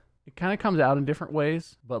caring. It kind of comes out in different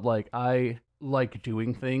ways, but like I like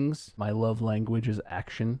doing things. My love language is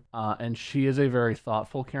action. And she is a very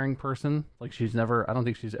thoughtful, caring person. Like I don't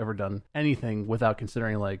think she's ever done anything without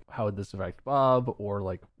considering like, how would this affect Bob? Or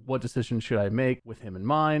like, what decision should I make with him in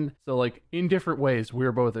mind? So like in different ways,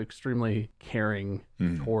 we're both extremely caring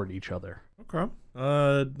toward each other. Okay.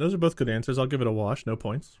 Those are both good answers. I'll give it a wash. No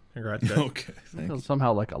points. Congrats, guys. Okay. Feels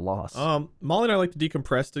somehow like a loss. Molly and I like to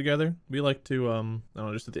decompress together. We like to, I don't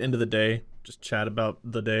know, just at the end of the day, just chat about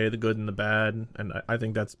the day, the good and the bad. And I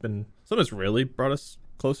think that's been something that's really brought us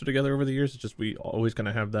closer together over the years. It's just we always kind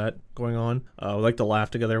of have that going on. We like to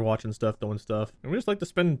laugh together, watching stuff, doing stuff, and we just like to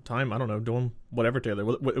spend time, I don't know, doing whatever together.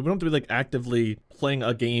 We don't have to be like actively playing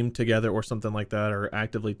a game together or something like that, or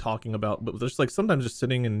actively talking about, but just like sometimes just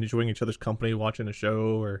sitting and enjoying each other's company, watching a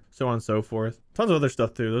show or so on and so forth. Tons of other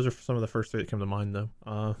stuff too. Those are some of the first 3 that come to mind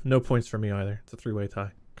though. No points for me either. It's a 3-way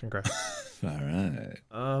tie. Congrats. All right.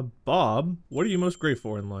 Bob, what are you most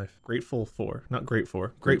grateful for in life? Grateful for, not great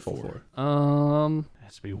for. Grateful for. It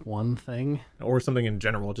has to be one thing, or something in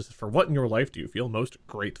general. Just for what in your life do you feel most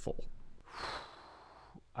grateful?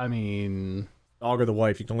 I mean, dog or the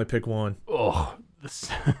wife? You can only pick one. Oh, this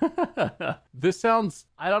sounds.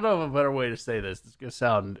 I don't know of a better way to say this. This is gonna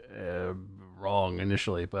sound wrong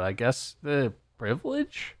initially, but I guess the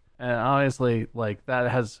privilege, and obviously, like that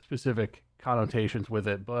has specific connotations with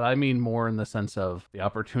it, but I mean more in the sense of the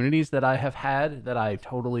opportunities that I have had that I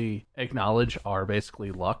totally acknowledge are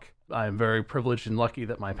basically luck. I'm very privileged and lucky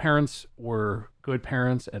that my parents were good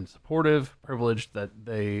parents and supportive, privileged that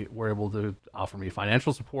they were able to offer me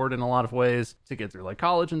financial support in a lot of ways to get through like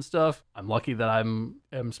college and stuff. I'm lucky that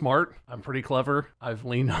am smart. I'm pretty clever. I've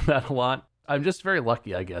leaned on that a lot. I'm just very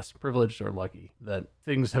lucky, I guess, privileged or lucky that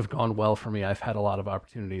things have gone well for me. I've had a lot of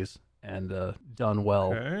opportunities and done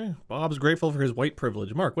well. Okay. Bob's grateful for his white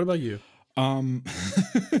privilege. Mark, what about you?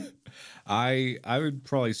 I would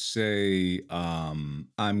probably say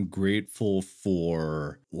I'm grateful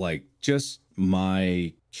for like just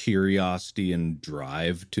my curiosity and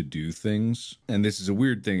drive to do things. And this is a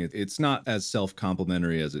weird thing. It's not as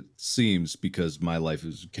self-complimentary as it seems because my life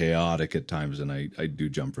is chaotic at times and I do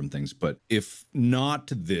jump from things. But if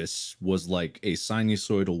not this was like a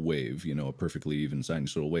sinusoidal wave, you know, a perfectly even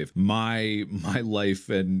sinusoidal wave, my life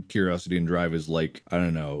and curiosity and drive is like, I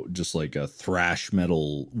don't know, just like a thrash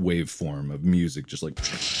metal waveform of music, just like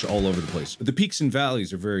all over the place. The peaks and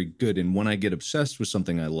valleys are very good. And when I get obsessed with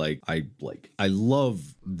something I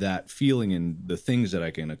love that feeling and the things that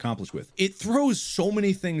I can accomplish with. It throws so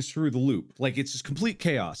many things through the loop. Like, it's just complete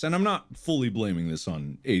chaos. And I'm not fully blaming this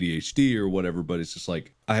on ADHD or whatever, but it's just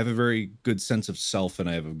like, I have a very good sense of self and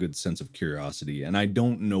I have a good sense of curiosity. And I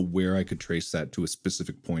don't know where I could trace that to a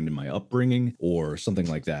specific point in my upbringing or something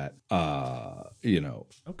like that.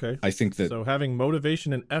 Okay. I think that. So having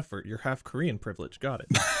motivation and effort, you're half Korean privilege. Got it.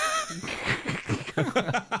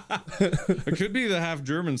 It could be the half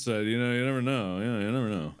German side, you never know. Yeah, you never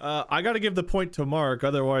know. I got to give the point to Mark,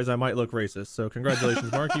 otherwise I might look racist. So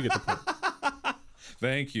congratulations, Mark. You get the point.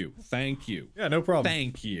 Thank you. Yeah, no problem.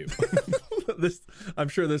 Thank you. I'm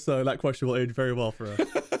sure that question will age very well for us.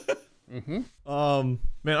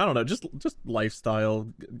 Man, I don't know, just lifestyle,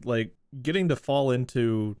 like getting to fall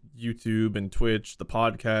into YouTube and Twitch, the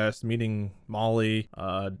podcast, meeting Molly.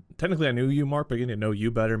 Technically I knew you, Mark, but getting to know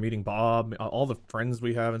you better, meeting Bob, all the friends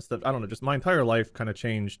we have and stuff. I don't know, just my entire life kind of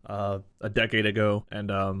changed a decade ago,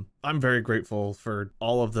 and I'm very grateful for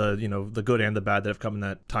all of the, the good and the bad that have come in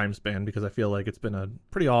that time span, because I feel like it's been a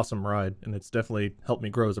pretty awesome ride, and it's definitely helped me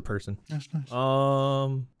grow as a person. That's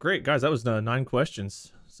nice. Great, guys, that was 9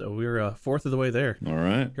 questions. So we're fourth of the way there. All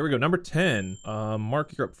right. Here we go. Number 10.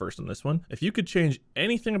 Mark, you're up first on this one. If you could change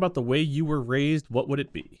anything about the way you were raised, what would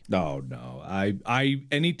it be? Oh, no. I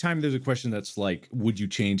anytime there's a question that's like, would you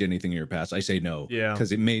change anything in your past? I say no. Yeah.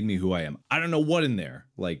 Because it made me who I am. I don't know what in there.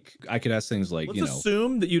 Like, I could ask things like, Let's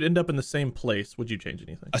assume that you'd end up in the same place. Would you change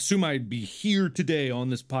anything? Assume I'd be here today on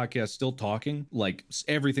this podcast still talking. Like,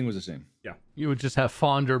 everything was the same. Yeah. You would just have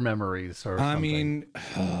fonder memories or something. I mean,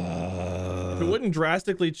 if it wouldn't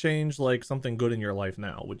drastically change like something good in your life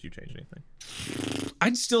now, would you change anything?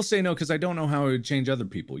 I'd still say no, because I don't know how it would change other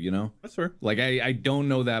people, That's fair. Like, I don't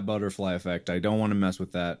know that butterfly effect. I don't want to mess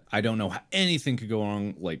with that. I don't know how anything could go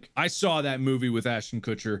wrong. Like, I saw that movie with Ashton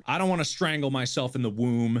Kutcher. I don't want to strangle myself in the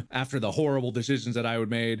womb after the horrible decisions that I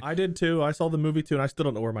would made. I did too. I saw the movie too, and I still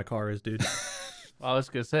don't know where my car is, dude. I was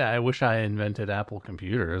going to say, I wish I invented Apple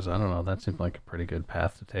computers. I don't know. That seemed like a pretty good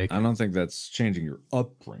path to take. I don't think that's changing your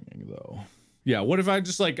upbringing, though. Yeah, what if I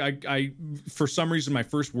just like, I for some reason, my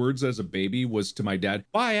first words as a baby was to my dad,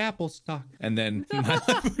 buy Apple stock. And then my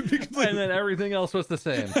life would be completely... And then everything else was the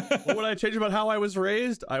same. What would I change about how I was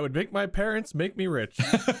raised? I would make my parents make me rich.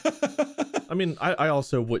 I mean, I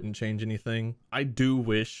also wouldn't change anything. I do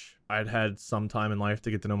wish I'd had some time in life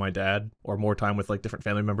to get to know my dad, or more time with like different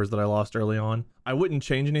family members that I lost early on. I wouldn't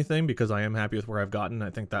change anything because I am happy with where I've gotten.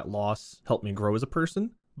 I think that loss helped me grow as a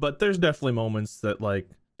person. But there's definitely moments that like,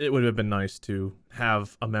 it would have been nice to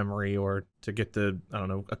have a memory or to get to, I don't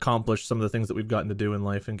know, accomplish some of the things that we've gotten to do in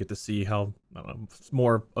life and get to see how, I don't know,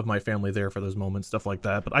 more of my family there for those moments, stuff like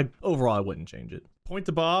that. But overall, I wouldn't change it. Point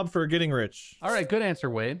to Bob for getting rich. All right, good answer,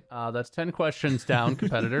 Wade. That's 10 questions down,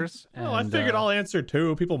 competitors. Well, I figured I'll answer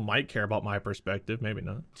 2. People might care about my perspective. Maybe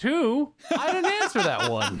not. 2? I didn't answer that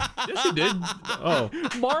one. Yes, you did. Oh.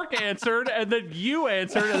 Mark answered, and then you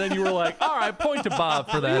answered, and then you were like, all right, point to Bob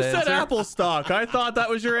for that You answer. said Apple stock. I thought that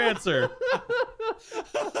was your answer.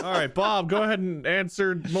 All right, Bob, go ahead and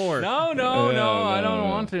answer more. No, I don't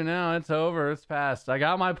want to now. It's over. It's past. I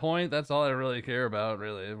got my point. That's all I really care about,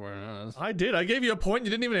 really. I did. I gave you a point.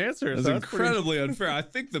 You didn't even answer. That's incredibly unfair. I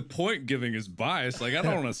think the point giving is biased. Like, I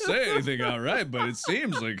don't want to say anything outright, but it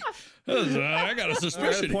seems like I got a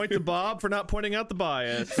suspicion. Right, point to Bob for not pointing out the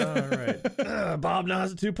bias. All right. Bob now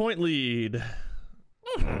has a 2-point lead.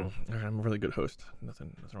 I'm a really good host.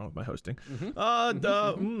 Nothing wrong with my hosting.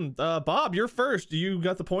 Bob, you're first. You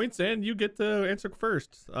got the points and you get to answer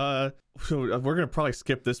first. So we're gonna probably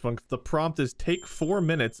skip this one. The prompt is take 4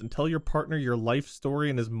 minutes and tell your partner your life story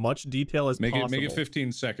in as much detail as possible. Make it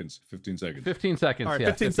 15 seconds. 15 seconds. 15 seconds. All right, yeah,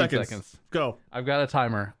 15 seconds. Go. I've got a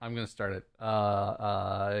timer. I'm gonna start it.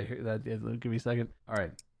 Give me a second. All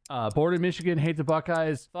right. Born in Michigan, hate the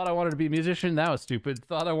Buckeyes. Thought I wanted to be a musician. That was stupid.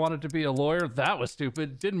 Thought I wanted to be a lawyer. That was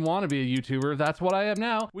stupid. Didn't want to be a YouTuber. That's what I am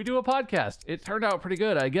now. We do a podcast. It turned out pretty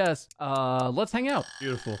good, I guess. Let's hang out.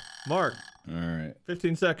 Beautiful. Mark. All right.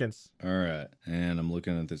 15 seconds. All right. And I'm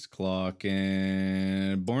looking at this clock,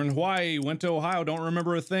 and born in Hawaii, went to Ohio, don't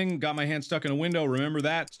remember a thing, got my hand stuck in a window, remember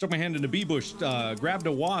that, stuck my hand in a bee bush, grabbed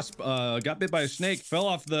a wasp, got bit by a snake, fell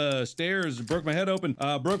off the stairs, broke my head open,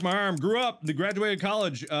 broke my arm, grew up, graduated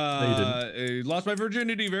college, lost my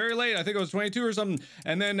virginity very late, I think I was 22 or something,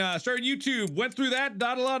 and then started YouTube, went through that,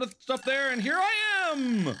 got a lot of stuff there, and here I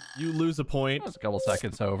am! You lose a point. That's a couple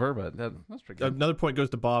seconds over, but that's pretty good. Another point goes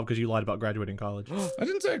to Bob because you lied about graduating college. I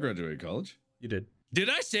didn't say I graduated college. You did. Did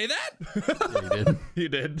I say that? Yeah, you did. You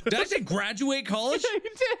did. Did I say graduate college? You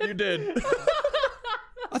did. You did.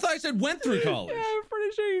 I thought I said went through college. Yeah, I'm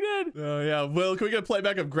pretty sure you did. Oh yeah. Will, can we get a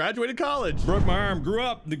playback of graduated college? Broke my arm, grew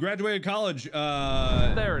up, graduated college.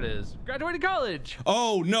 There it is. Graduated college.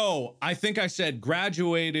 Oh no, I think I said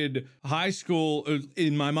graduated high school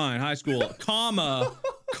in my mind, high school, comma,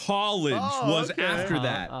 college was okay. after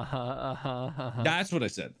that. That's what I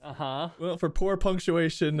said. Well, for poor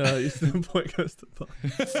punctuation, the point goes to Bob.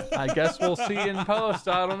 I guess we'll see in post.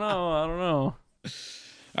 I don't know.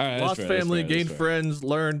 All right, Lost family, gained friends,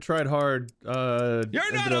 learned, tried hard.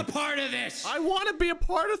 You're not a part of this. I want to be a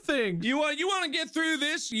part of things. You want to get through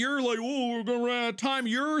this? You're like, oh, we're gonna run out of time.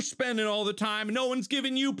 You're spending all the time. No one's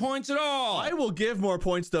giving you points at all. I will give more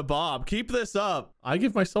points to Bob. Keep this up. I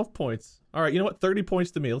give myself points. All right, you know what? 30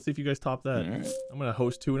 points to me. Let's see if you guys top that. All right. I'm gonna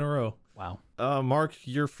host 2 in a row. Wow. Mark,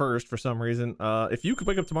 you're first for some reason. If you could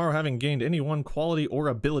wake up tomorrow having gained any one quality or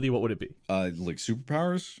ability, what would it be? Like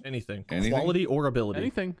superpowers? Anything. Anything? Quality or ability.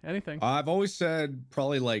 Anything. I've always said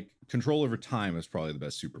probably like control over time is probably the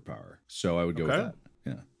best superpower. So I would go with Okay. that.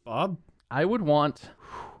 Yeah. Bob? I would want,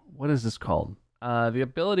 what is this called? The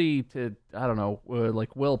ability to, I don't know,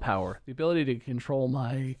 like willpower. The ability to control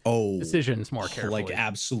my decisions more carefully. Like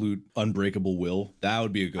absolute unbreakable will. That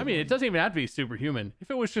would be a good I mean, one. it doesn't even have to be superhuman. If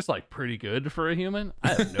it was just like pretty good for a human,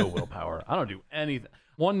 I have no willpower. I don't do anything.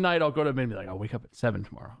 One night I'll go to bed and be like, I'll wake up at 7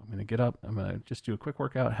 tomorrow. I'm going to get up. I'm going to just do a quick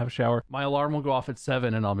workout, have a shower. My alarm will go off at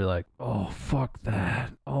 7 and I'll be like, oh, fuck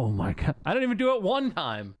that. Oh my God. I didn't even do it one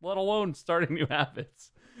time, let alone starting new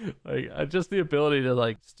habits. Like just the ability to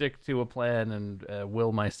like stick to a plan and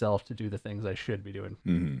will myself to do the things I should be doing.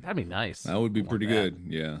 That'd be nice. That would be pretty good.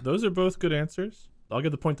 Yeah. Those are both good answers. I'll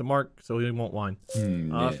give the point to Mark so he won't whine.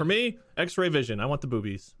 For me, X-ray vision. I want the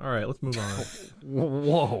boobies. All right, let's move on.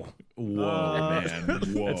 Whoa. Man.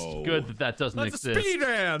 Whoa. It's good that doesn't That's a exist. speed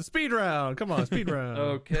round. Speed round. Come on, speed round.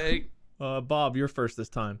 Okay. Bob, you're first this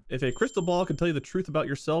time. If a crystal ball could tell you the truth about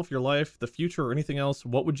yourself, your life, the future, or anything else,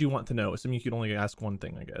 what would you want to know? Assuming you could only ask one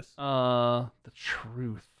thing, I guess. The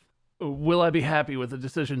truth. Will I be happy with the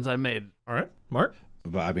decisions I made? All right, Mark?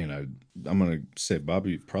 But I mean, I'm going to say,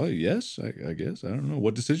 Bobby, probably yes, I guess. I don't know.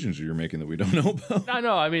 What decisions are you making that we don't know about? I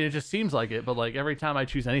know. I mean, it just seems like it, but like every time I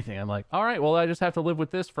choose anything, I'm like, all right, well, I just have to live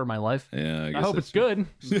with this for my life. Yeah, I guess I hope that's it's good.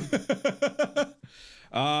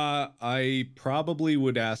 I probably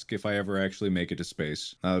would ask if I ever actually make it to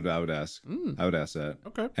space. I would ask. I would ask that.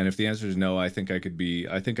 Okay. And if the answer is no, I think I could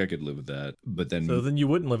live with that. But then, So then you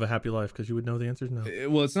wouldn't live a happy life because you would know the answer is no.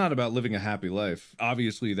 well, it's not about living a happy life.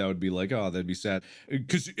 Obviously, that would be like, oh, that'd be sad.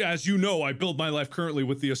 Because as you know, I build my life currently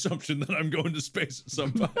with the assumption that I'm going to space at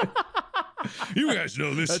some point. You guys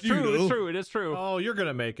know this. That's you true. know. It's true. It is true. Oh, you're going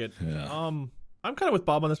to make it. Yeah. I'm kind of with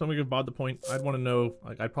Bob on this one. We give Bob the point. I'd want to know,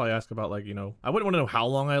 like, I'd probably ask about, like, I wouldn't want to know how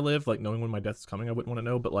long I live, like, knowing when my death is coming. I wouldn't want to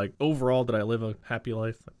know, but, like, overall, did I live a happy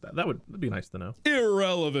life? Like, that'd be nice to know.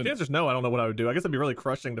 Irrelevant. If the answer's no, I don't know what I would do. I guess it'd be really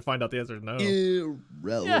crushing to find out the answer is no.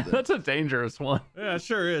 Irrelevant. Yeah, that's a dangerous one. Yeah, it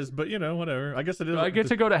sure is, but, whatever. I guess it is. Do I get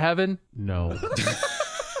to go to heaven? No.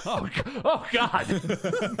 Oh God.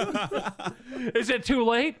 Is it too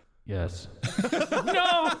late? Yes.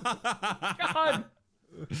 No. God.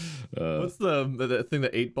 What's the thing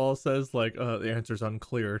that 8-Ball says? Like, the answer's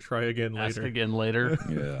unclear. Try again Ask later. again later.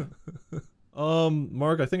 Yeah.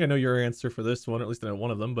 Mark, I think I know your answer for this one, or at least I know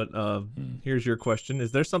one of them, but here's your question.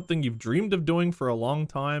 Is there something you've dreamed of doing for a long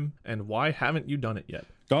time, and why haven't you done it yet?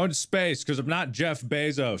 Going to space because I'm not Jeff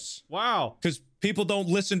Bezos. Wow. Because people don't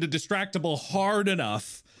listen to Distractable hard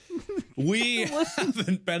enough. We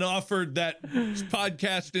haven't been offered that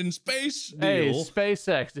podcast in space deal. Hey,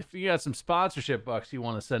 SpaceX, if you got some sponsorship bucks you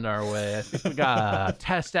want to send our way, I think we got a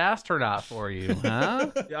test astronaut for you,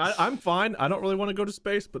 huh? Yeah, I'm fine. I don't really want to go to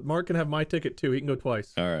space, but Mark can have my ticket too. He can go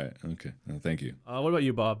twice. All right. Okay. Thank you. What about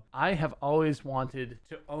you, Bob? I have always wanted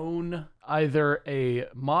to own either a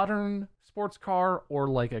modern sports car or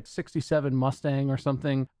like a 67 Mustang or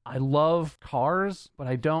something. I love cars, but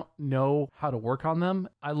I don't know how to work on them.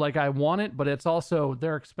 I want it, but it's also,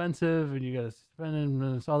 they're expensive and you gotta spend it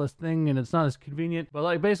and it's all this thing and it's not as convenient. But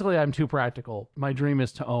like basically I'm too practical. My dream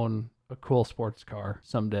is to own a cool sports car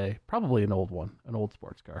someday. Probably an old one, an old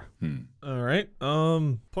sports car. All right.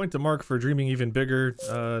 Point to Mark for dreaming even bigger.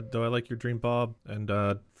 Do I like your dream, Bob? And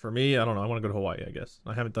for me, I don't know. I want to go to Hawaii, I guess.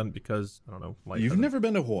 I haven't done it because, I don't know. You've never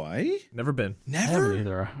been to Hawaii? Never been. I haven't Never?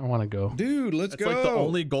 either. I want to go. Dude, let's It's go. like the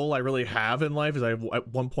only goal I really have in life is I at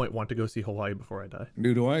one point want to go see Hawaii before I die.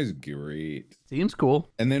 Dude, Hawaii's great. Seems cool.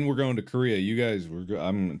 And then we're going to Korea. You guys,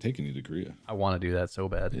 I'm taking you to Korea. I want to do that so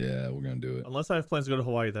bad. Yeah, we're going to do it. Unless I have plans to go to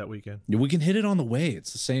Hawaii that weekend. Yeah, we can hit it on the way.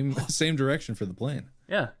 It's the same direction for the plane.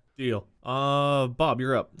 Yeah. Deal. Bob,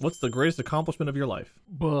 you're up. What's the greatest accomplishment of your life?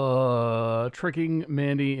 Tricking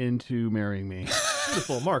Mandy into marrying me.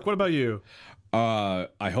 Beautiful. Mark, what about you? I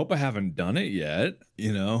hope I haven't done it yet,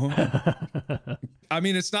 you know? I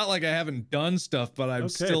mean, it's not like I haven't done stuff, but I'm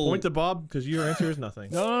still... Point to Bob, because your answer is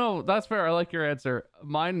nothing. No, that's fair. I like your answer.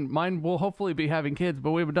 Mine will hopefully be having kids,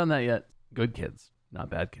 but we haven't done that yet. Good kids, not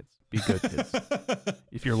bad kids. Be good kids.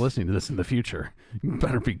 If you're listening to this in the future, you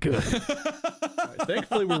better be good.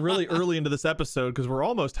 Thankfully, we're really early into this episode because we're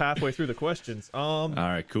almost halfway through the questions. All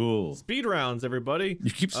right, cool. Speed rounds, everybody.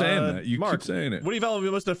 You keep saying that. You Mark, keep saying it. What do you value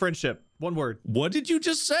most in a friendship? One word. What did you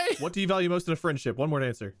just say? What do you value most in a friendship? One word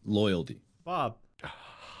answer. Loyalty. Bob.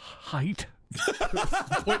 Height.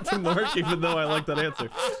 Point to Mark, even though I like that answer.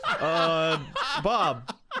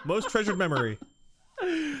 Bob, most treasured memory.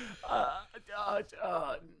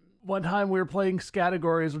 One time we were playing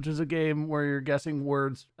Scattergories, which is a game where you're guessing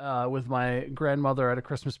words with my grandmother at a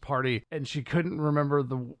Christmas party, and she couldn't remember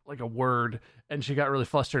a word, and she got really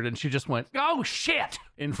flustered, and she just went, "Oh shit!"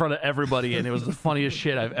 in front of everybody, and it was the funniest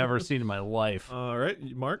shit I've ever seen in my life. All right,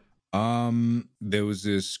 Mark. There was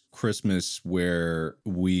this Christmas where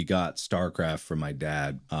we got StarCraft from my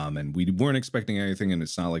dad, and we weren't expecting anything, and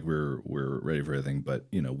it's not like we're ready for anything, but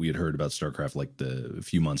you know, we had heard about StarCraft like a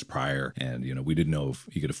few months prior, and you know, we didn't know if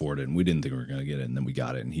he could afford it, and we didn't think we were gonna get it, and then we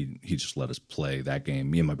got it, and he just let us play that game,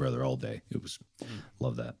 me and my brother, all day. It was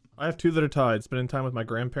love that. I have two that are tied. Spending time with my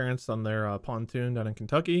grandparents on their pontoon down in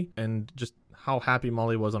Kentucky, and just how happy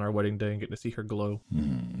Molly was on our wedding day and getting to see her glow.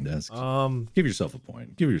 That's give yourself a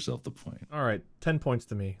point. Give yourself the point. All right, 10 points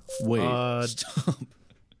to me. Wait, stop.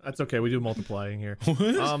 That's okay. We do multiplying here.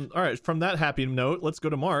 All right, from that happy note, let's go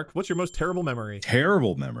to Mark. What's your most terrible memory?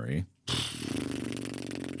 Terrible memory.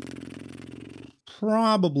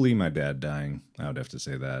 Probably my dad dying. I would have to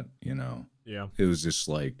say that, you know. Yeah. It was just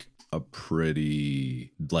like a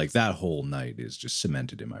pretty, like that whole night is just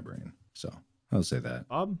cemented in my brain. So I'll say that.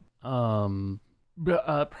 Bob?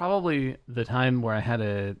 Probably the time where I had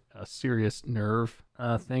a serious nerve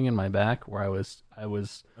thing in my back where I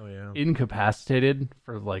was incapacitated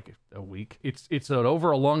for like a week. It's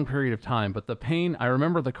over a long period of time, but the pain, I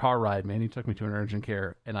remember the car ride, man, he took me to an urgent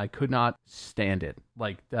care and I could not stand it.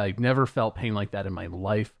 Like I never felt pain like that in my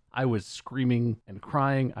life. I was screaming and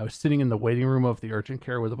crying. I was sitting in the waiting room of the urgent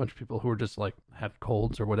care with a bunch of people who were just like had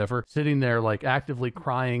colds or whatever, sitting there like actively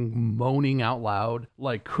crying, moaning out loud,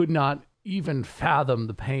 like could not even fathom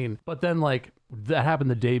the pain. But then like that happened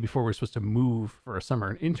the day before we were supposed to move for a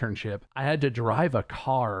summer internship. I had to drive a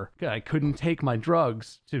car. I couldn't take my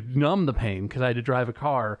drugs to numb the pain because I had to drive a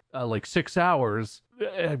car like 6 hours.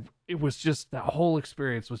 It was just, that whole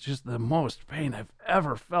experience was just the most pain I've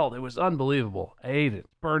ever felt. It was unbelievable. I ate it.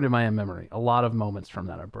 Burned in my memory. A lot of moments from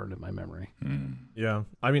that are burned in my memory. Yeah.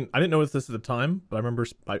 I mean, I didn't know this at the time, but I remember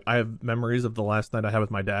I have memories of the last night I had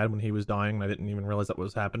with my dad when he was dying, and I didn't even realize that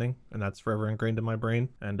was happening, and that's forever ingrained in my brain.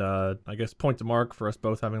 And I guess point to Mark for us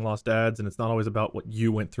both having lost dads, and it's not always about what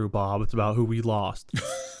you went through, Bob. It's about who we lost.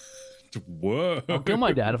 Whoa. I'll kill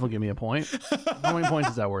my dad if he'll give me a point. How many points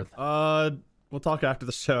is that worth? We'll talk after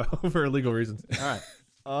the show for legal reasons. All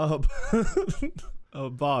right.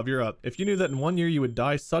 Bob, you're up. If you knew that in 1 year you would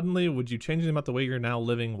die suddenly, would you change anything about the way you're now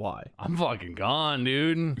living? Why? I'm fucking gone,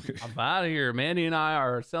 dude. I'm out of here. Mandy and I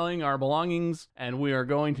are selling our belongings, and we are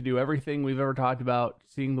going to do everything we've ever talked about,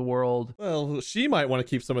 seeing the world. Well, she might want to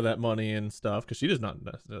keep some of that money and stuff because she does not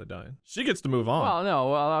necessarily die. She gets to move on. Well,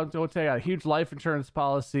 no. I'll take a huge life insurance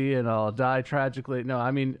policy, and I'll die tragically. No,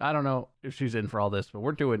 I mean, I don't know if she's in for all this, but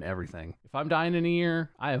we're doing everything. If I'm dying in a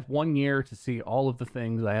year, I have 1 year to see all of the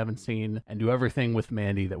things I haven't seen and do everything with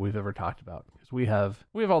Mandy that we've ever talked about. Because we have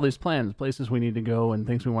all these plans, places we need to go and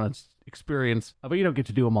things we want to experience, but you don't get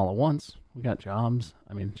to do them all at once. We got jobs.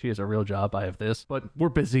 I mean, she has a real job. I have this, but we're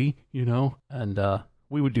busy, you know, and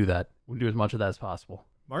we would do that. We'd do as much of that as possible.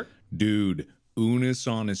 Mark? Dude. Unis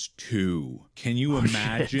Honest 2. Can you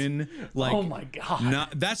imagine? Shit. Like, oh my god!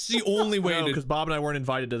 That's the only way to. Because Bob and I weren't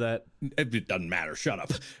invited to that. It doesn't matter. Shut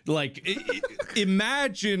up. Like,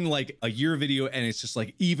 imagine like a year video, and it's just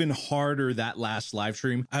like even harder that last live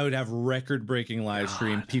stream. I would have record-breaking live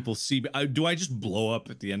stream. People see. Do I just blow up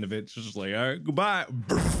at the end of it? It's just like, all right, goodbye.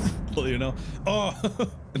 You know,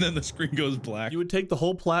 and then the screen goes black. You would take the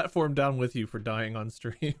whole platform down with you for dying on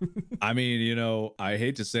stream. I mean, you know, I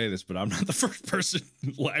hate to say this, but I'm not the first person.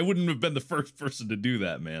 I wouldn't have been the first person to do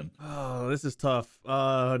that, man. Oh, this is tough.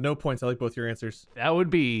 No points. I like both your answers. That would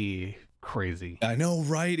be crazy. I know,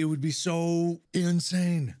 right? It would be so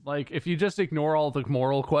insane. Like, if you just ignore all the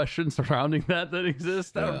moral questions surrounding that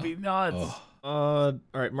exist, that would be nuts. All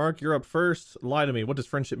right, Mark, you're up first. Lie to me. What does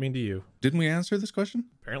friendship mean to you? Didn't we answer this question?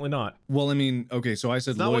 Apparently not. Well, I mean, okay, so I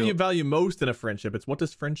said It's not loyal. what you value most in a friendship. It's what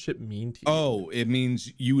does friendship mean to you? Oh, it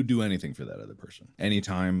means you would do anything for that other person.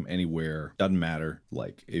 Anytime, anywhere, doesn't matter.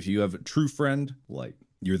 Like, if you have a true friend, like,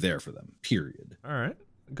 you're there for them, period. All right.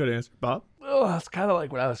 Good answer. Bob? Oh, that's kind of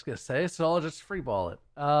like what I was going to say, so I'll just freeball it.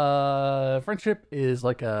 Friendship is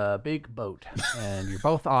like a big boat, and you're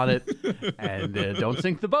both on it, and don't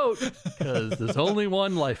sink the boat, because there's only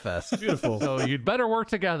one life vest. Beautiful. So you'd better work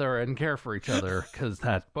together and care for each other, because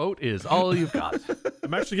that boat is all you've got.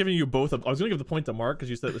 I'm actually giving you both. I was going to give the point to Mark because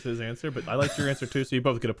you said it was his answer, but I liked your answer too, so you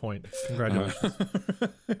both get a point. Congratulations.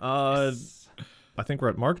 I think we're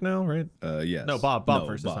at Mark now, right? Yes. No, Bob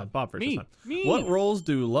first this time. Bob first this time. Me. What roles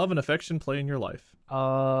do love and affection play in your life?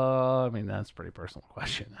 I mean, that's a pretty personal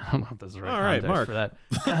question. I don't know if there's the right All right, context for that.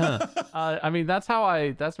 I mean, that's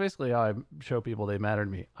basically how I show people they matter to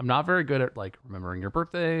me. I'm not very good at like remembering your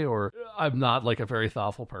birthday, or I'm not like a very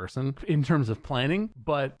thoughtful person in terms of planning,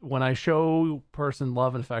 but when I show person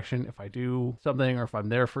love and affection, if I do something or if I'm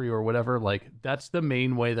there for you or whatever, like that's the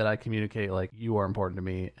main way that I communicate, like you are important to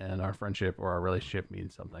me and our friendship or our relationship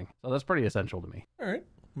means something. So that's pretty essential to me. All right.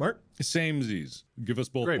 Mark? Samesies. Give us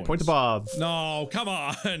both Great. points. Point to Bob. No, come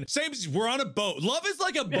on. Samesies. We're on a boat. Love is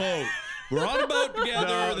like a boat. We're on a boat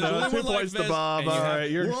together. There's only 2 one life points to vest, Bob. and All right,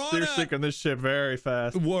 you're we're on sinking this ship very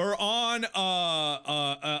fast. We're on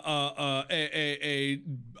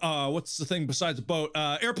what's the thing besides a boat?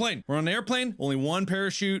 Airplane. We're on an airplane. Only one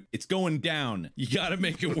parachute. It's going down. You got to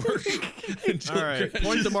make it work. All right,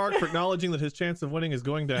 point to Mark for acknowledging that his chance of winning is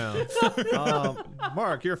going down.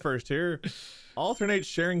 Mark, you're first here. Alternate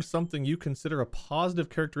sharing something you consider a positive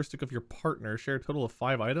characteristic of your partner. Share a total of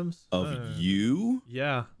 5 items. Of you?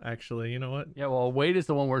 Yeah, actually, you know what? Yeah, well, Wade is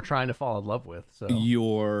the one we're trying to fall in love with. So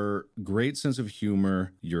Your great sense of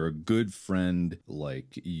humor. You're a good friend.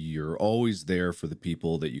 Like, you're always there for the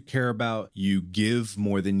people that you care about. You give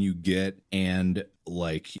more than you get. And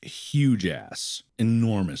like, huge ass,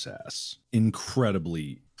 enormous ass,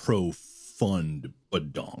 incredibly profund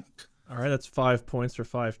badonk. All right, that's 5 points for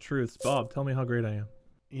 5 truths. Bob, tell me how great I am.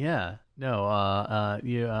 yeah, no,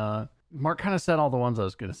 Mark kind of said all the ones I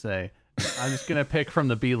was gonna say. I'm just gonna pick from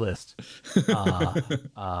the B list.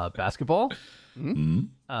 Basketball,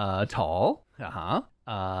 tall,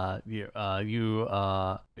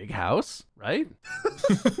 big house, right?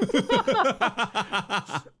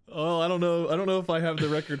 Oh, I don't know if I have the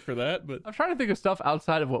record for that, but I'm trying to think of stuff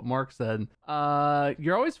outside of what Mark said.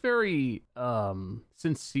 You're always very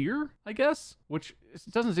sincere, I guess, which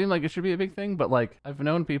doesn't seem like it should be a big thing, but like I've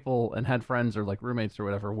known people and had friends or like roommates or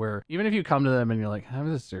whatever where even if you come to them and you're like, I have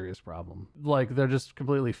this serious problem, like they're just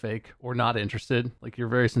completely fake or not interested. Like you're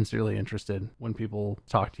very sincerely interested when people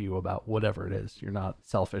talk to you about whatever it is. You're not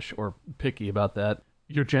selfish or picky about that.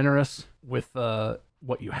 You're generous with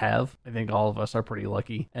what you have. I think all of us are pretty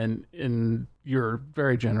lucky, and you're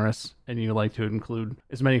very generous, and you like to include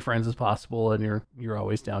as many friends as possible, and you're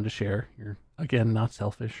always down to share. You're again not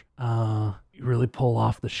selfish. You really pull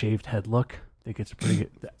off the shaved head look. I think it's a pretty good.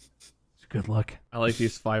 It's a good look. I like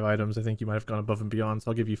these 5 items. I think you might have gone above and beyond,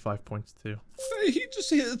 so I'll give you 5 points too. He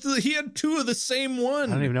had 2 of the same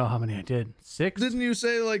one. I don't even know how many I did. 6. Didn't you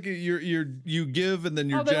say like you give and then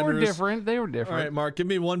you're they generous? were different. They were All different. right, Mark, give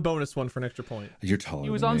me 1 bonus one for an extra point. You're taller.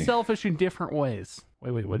 He was than me. unselfish in different ways.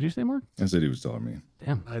 Wait, what did you say, Mark? I said he was taller than me.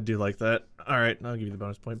 Damn. I do like that. All right, I'll give you the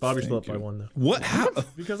bonus point. Bob, you're still up Thank by you. 1 though. What? How?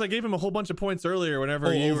 Because I gave him a whole bunch of points earlier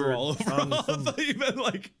whenever you overall. were on I some- thought you meant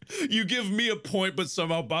like you give me a point, but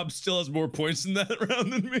somehow Bob still has more points in that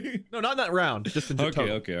round than me. No, not in that round. Just in total.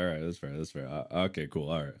 Okay, all right, that's fair. Okay, cool,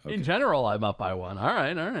 all right. Okay. In general, I'm up by 1. All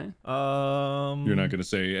right. You're not gonna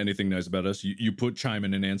say anything nice about us. You put chime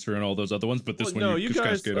in and answer and all those other ones, but this Well, one you just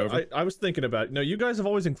guys. cascade over. I was thinking about it. No, you guys have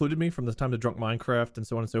always included me from the time to Drunk Minecraft and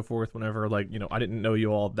so on and so forth. Whenever I didn't know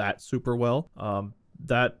you all that super well.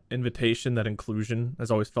 That invitation, that inclusion has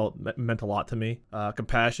always meant a lot to me.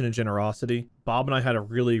 Compassion and generosity. Bob and I had a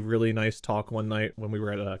really, really nice talk one night when we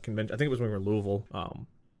were at a convention. I think it was when we were in Louisville.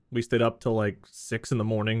 We stayed up till like 6 in the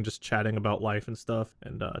morning just chatting about life and stuff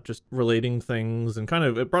and just relating things, and kind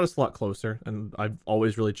of it brought us a lot closer, and I've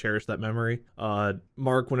always really cherished that memory.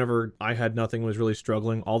 Mark, whenever I had nothing, was really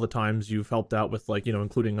struggling, all the times you've helped out with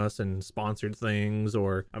including us in sponsored things,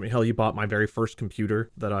 or I mean hell, you bought my very first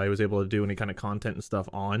computer that I was able to do any kind of content and stuff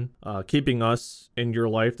on, keeping us in your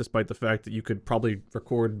life despite the fact that you could probably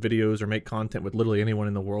record videos or make content with literally anyone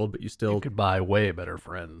in the world, but you still You could buy way better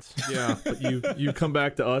friends. yeah, but you come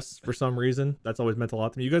back to us for some reason. That's always meant a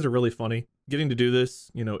lot to me. You guys are really funny. getting to do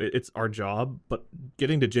this, you know, it's our job, but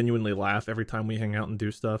getting to genuinely laugh every time we hang out and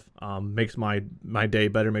do stuff makes my day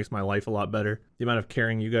better, makes my life a lot better. The amount of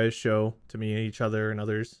caring you guys show to me, each other, and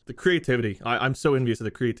others. The creativity. I'm so envious of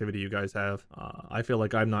the creativity you guys have. I feel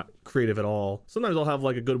like I'm not creative at all. Sometimes I'll have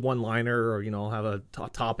like a good one-liner, or, you know, I'll have a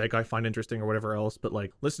topic I find interesting or whatever else, but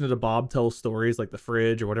like listening to Bob tell stories like the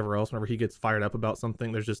fridge or whatever else, whenever he gets fired up about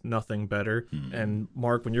something, there's just nothing better. And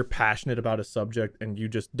Mark, when you're passionate about a subject and you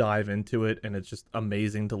just dive into it, and it's just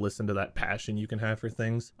amazing to listen to that passion you can have for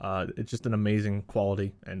things, it's just an amazing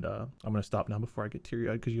quality. And I'm gonna stop now before I get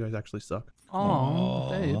teary-eyed, because you guys actually suck.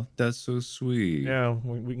 Oh, that's so sweet. Yeah,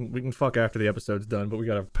 we can fuck after the episode's done, but we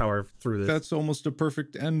gotta power through this. That's almost a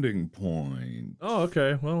perfect ending point. Oh,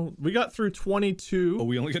 okay. Well, we got through 22. Oh,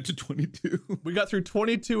 we only got to 22. We got through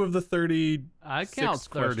 22 of the 30. I count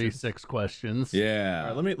 36 questions. Yeah.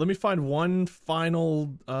 All right, let me find one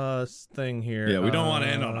final thing here. Yeah, we don't want to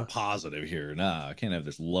end on a positive here. Nah, I can't have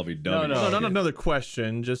this lovey-dovey. No, not another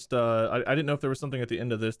question. Just I didn't know if there was something at the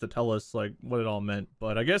end of this to tell us like what it all meant,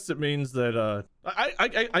 but I guess it means that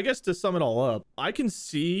I guess to sum it all up, I can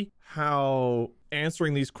see how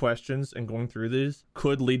answering these questions and going through these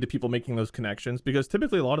could lead to people making those connections, because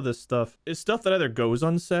typically a lot of this stuff is stuff that either goes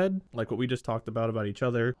unsaid, like what we just talked about each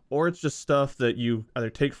other, or it's just stuff that you either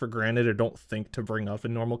take for granted or don't think to bring up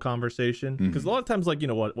in normal conversation. Because a lot of times, like, you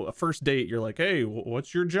know what, a first date, you're like, hey,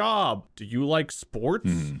 what's your job? Do you like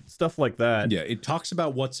sports? Stuff like that. Yeah, it talks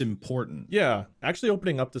about what's important. Yeah, actually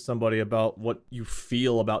opening up to somebody about what you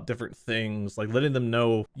feel about different things, like letting them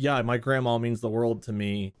know, yeah, my grandma means the world to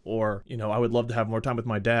me, or, you know, I would love to have more time with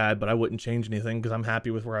my dad, but I wouldn't change anything because I'm happy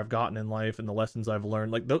with where I've gotten in life and the lessons I've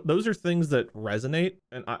learned. Like those are things that resonate,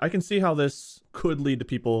 and I can see how this could lead to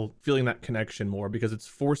people feeling that connection more, because it's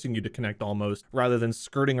forcing you to connect almost, rather than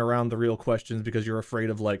skirting around the real questions because you're afraid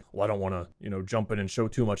of like, well, I don't want to, you know, jump in and show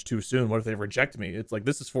too much too soon. What if they reject me? It's like,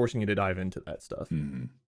 this is forcing you to dive into that stuff.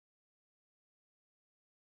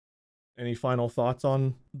 Any final thoughts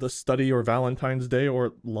on the study or Valentine's Day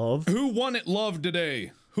or love? Who won at love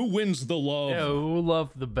today? Who wins the love? Yeah, who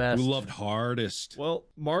loved the best? Who loved hardest? Well,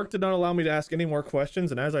 Mark did not allow me to ask any more questions,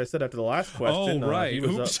 and as I said after the last question, right. He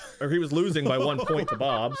was losing by 1 point to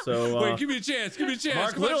Bob. So wait, give me a chance. Give me a chance.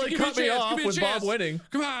 Mark literally cut me off with Bob winning.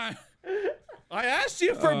 Come on. I asked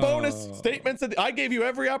you for bonus statements, and I gave you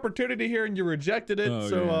every opportunity here, and you rejected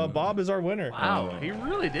it. Bob is our winner. Wow, he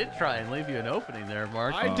really did try and leave you an opening there,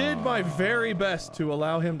 Mark. I did my very best to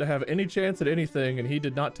allow him to have any chance at anything, and he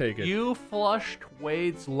did not take it. You flushed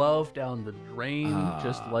Wade's love down the drain,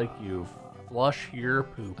 just like you flush your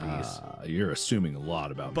poopies. You're assuming a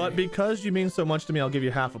lot about me. But because you mean so much to me, I'll give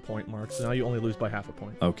you half a point, Mark. So now you only lose by half a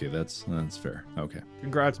point. Okay, that's fair. Okay.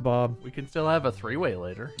 Congrats, Bob. We can still have a three-way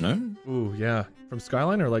later. Ooh, yeah. From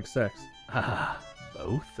Skyline or like sex?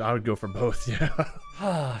 Both. I would go for both, yeah.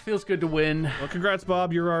 Feels good to win. Well, congrats,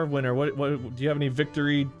 Bob. You're our winner. What do you have any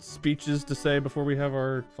victory speeches to say before we have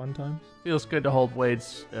our fun times? Feels good to hold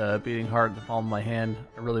Wade's beating heart in the palm of my hand.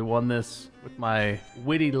 I really won this with my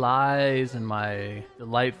witty lies and my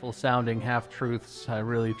delightful sounding half-truths. I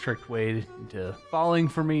really tricked Wade into falling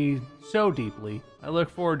for me so deeply. I look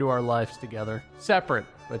forward to our lives together. Separate,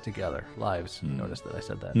 but together. Lives. Notice that I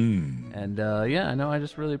said that. And yeah, I know. I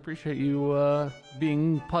just really appreciate you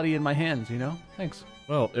being putty in my hands, you know? Thanks.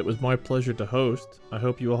 Well, it was my pleasure to host. I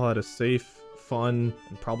hope you all had a safe, fun,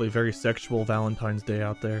 and probably very sexual Valentine's Day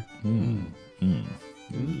out there.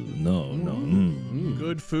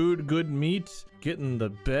 Good food, good meat, get in the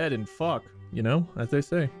bed and fuck, you know, as they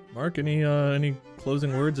say. Mark, any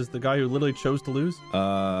closing words as the guy who literally chose to lose?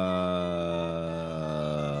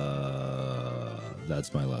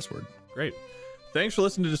 That's my last word. Great. Thanks for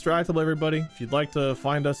listening to Distractable, everybody. If you'd like to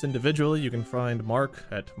find us individually, you can find Mark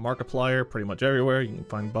at Markiplier pretty much everywhere. You can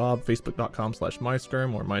find Bob,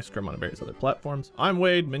 facebook.com/MySkirm, or MySkirm on various other platforms. I'm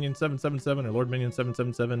Wade, Minion777, or Lord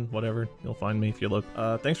Minion777, whatever. You'll find me if you look.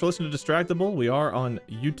 Thanks for listening to Distractable. We are on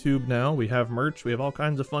YouTube now. We have merch. We have all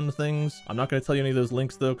kinds of fun things. I'm not going to tell you any of those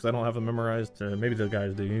links, though, because I don't have them memorized. Maybe the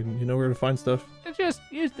guys do. You know where to find stuff? Just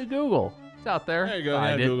use the Google. It's out there. There you go.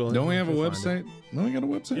 Yeah, Google. Don't we have a website? No, we got a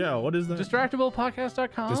website? Yeah, what is that?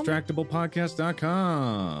 DistractablePodcast.com.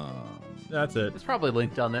 DistractablePodcast.com. That's it. It's probably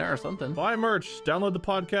linked down there or something. Buy merch. Download the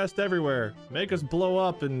podcast everywhere. Make us blow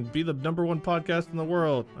up and be the #1 podcast in the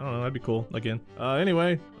world. I don't know. That'd be cool. Again.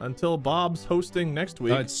 Anyway, until Bob's hosting next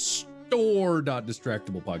week. It's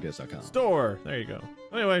store.distractablepodcast.com. Store. There you go.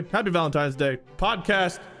 Anyway, happy Valentine's Day.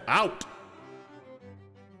 Podcast out.